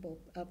an equal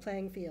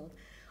playing field.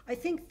 I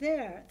think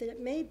there that it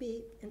may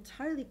be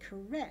entirely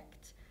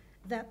correct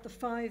that the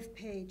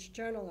 5-page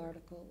journal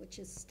article, which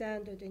is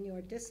standard in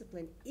your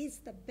discipline, is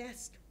the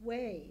best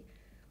way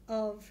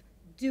of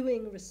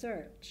doing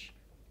research,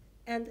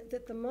 and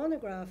that the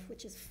monograph,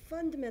 which is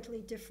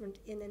fundamentally different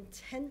in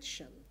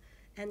intention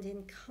and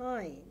in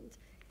kind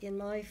in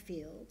my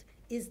field,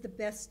 is the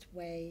best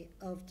way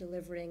of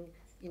delivering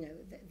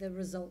the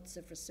results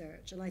of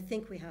research. And I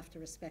think we have to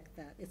respect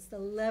that. It's the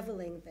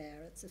leveling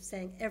there. It's of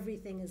saying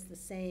everything is the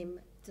same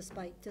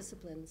despite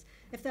disciplines.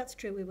 If that's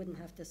true, we wouldn't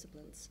have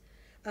disciplines.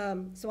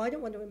 So I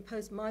don't want to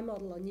impose my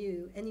model on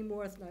you any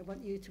more than I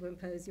want you to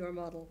impose your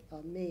model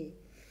on me.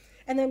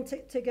 And then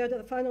to go to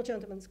the final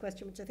gentleman's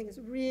question, which I think is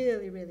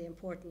really, really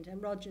important,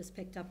 and Roger's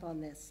picked up on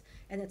this,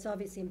 and it's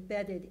obviously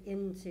embedded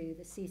into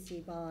the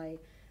CC by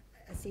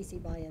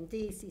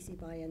ND, CC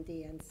by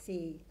ND, and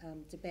C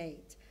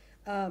debate.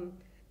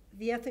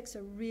 The ethics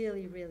are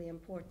really, really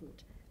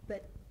important,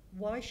 but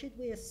why should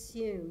we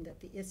assume that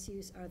the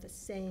issues are the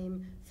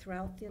same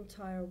throughout the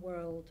entire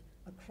world,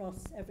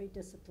 across every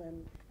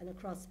discipline, and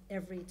across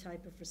every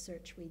type of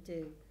research we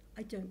do?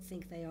 I don't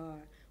think they are.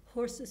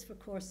 Horses for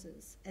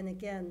courses. And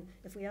again,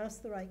 if we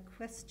ask the right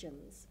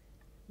questions,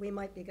 we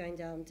might be going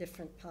down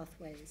different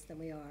pathways than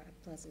we are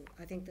at present.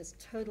 I think this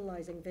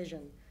totalizing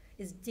vision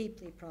is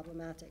deeply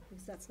problematic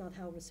because that's not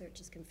how research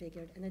is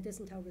configured, and it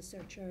isn't how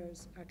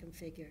researchers are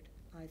configured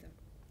either.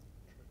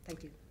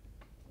 Thank you.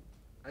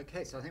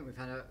 Okay, so I think we've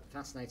had a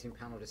fascinating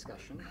panel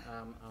discussion.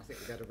 I think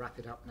we're going to wrap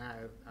it up now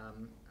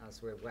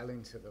as we're well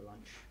into the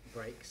lunch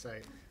break. So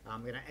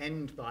I'm going to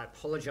end by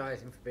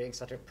apologising for being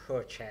such a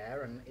poor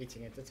chair and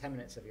eating into 10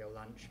 minutes of your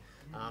lunch,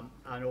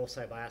 and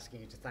also by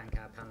asking you to thank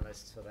our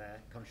panellists for their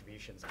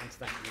contributions and to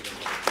thank you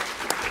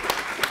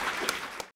as well.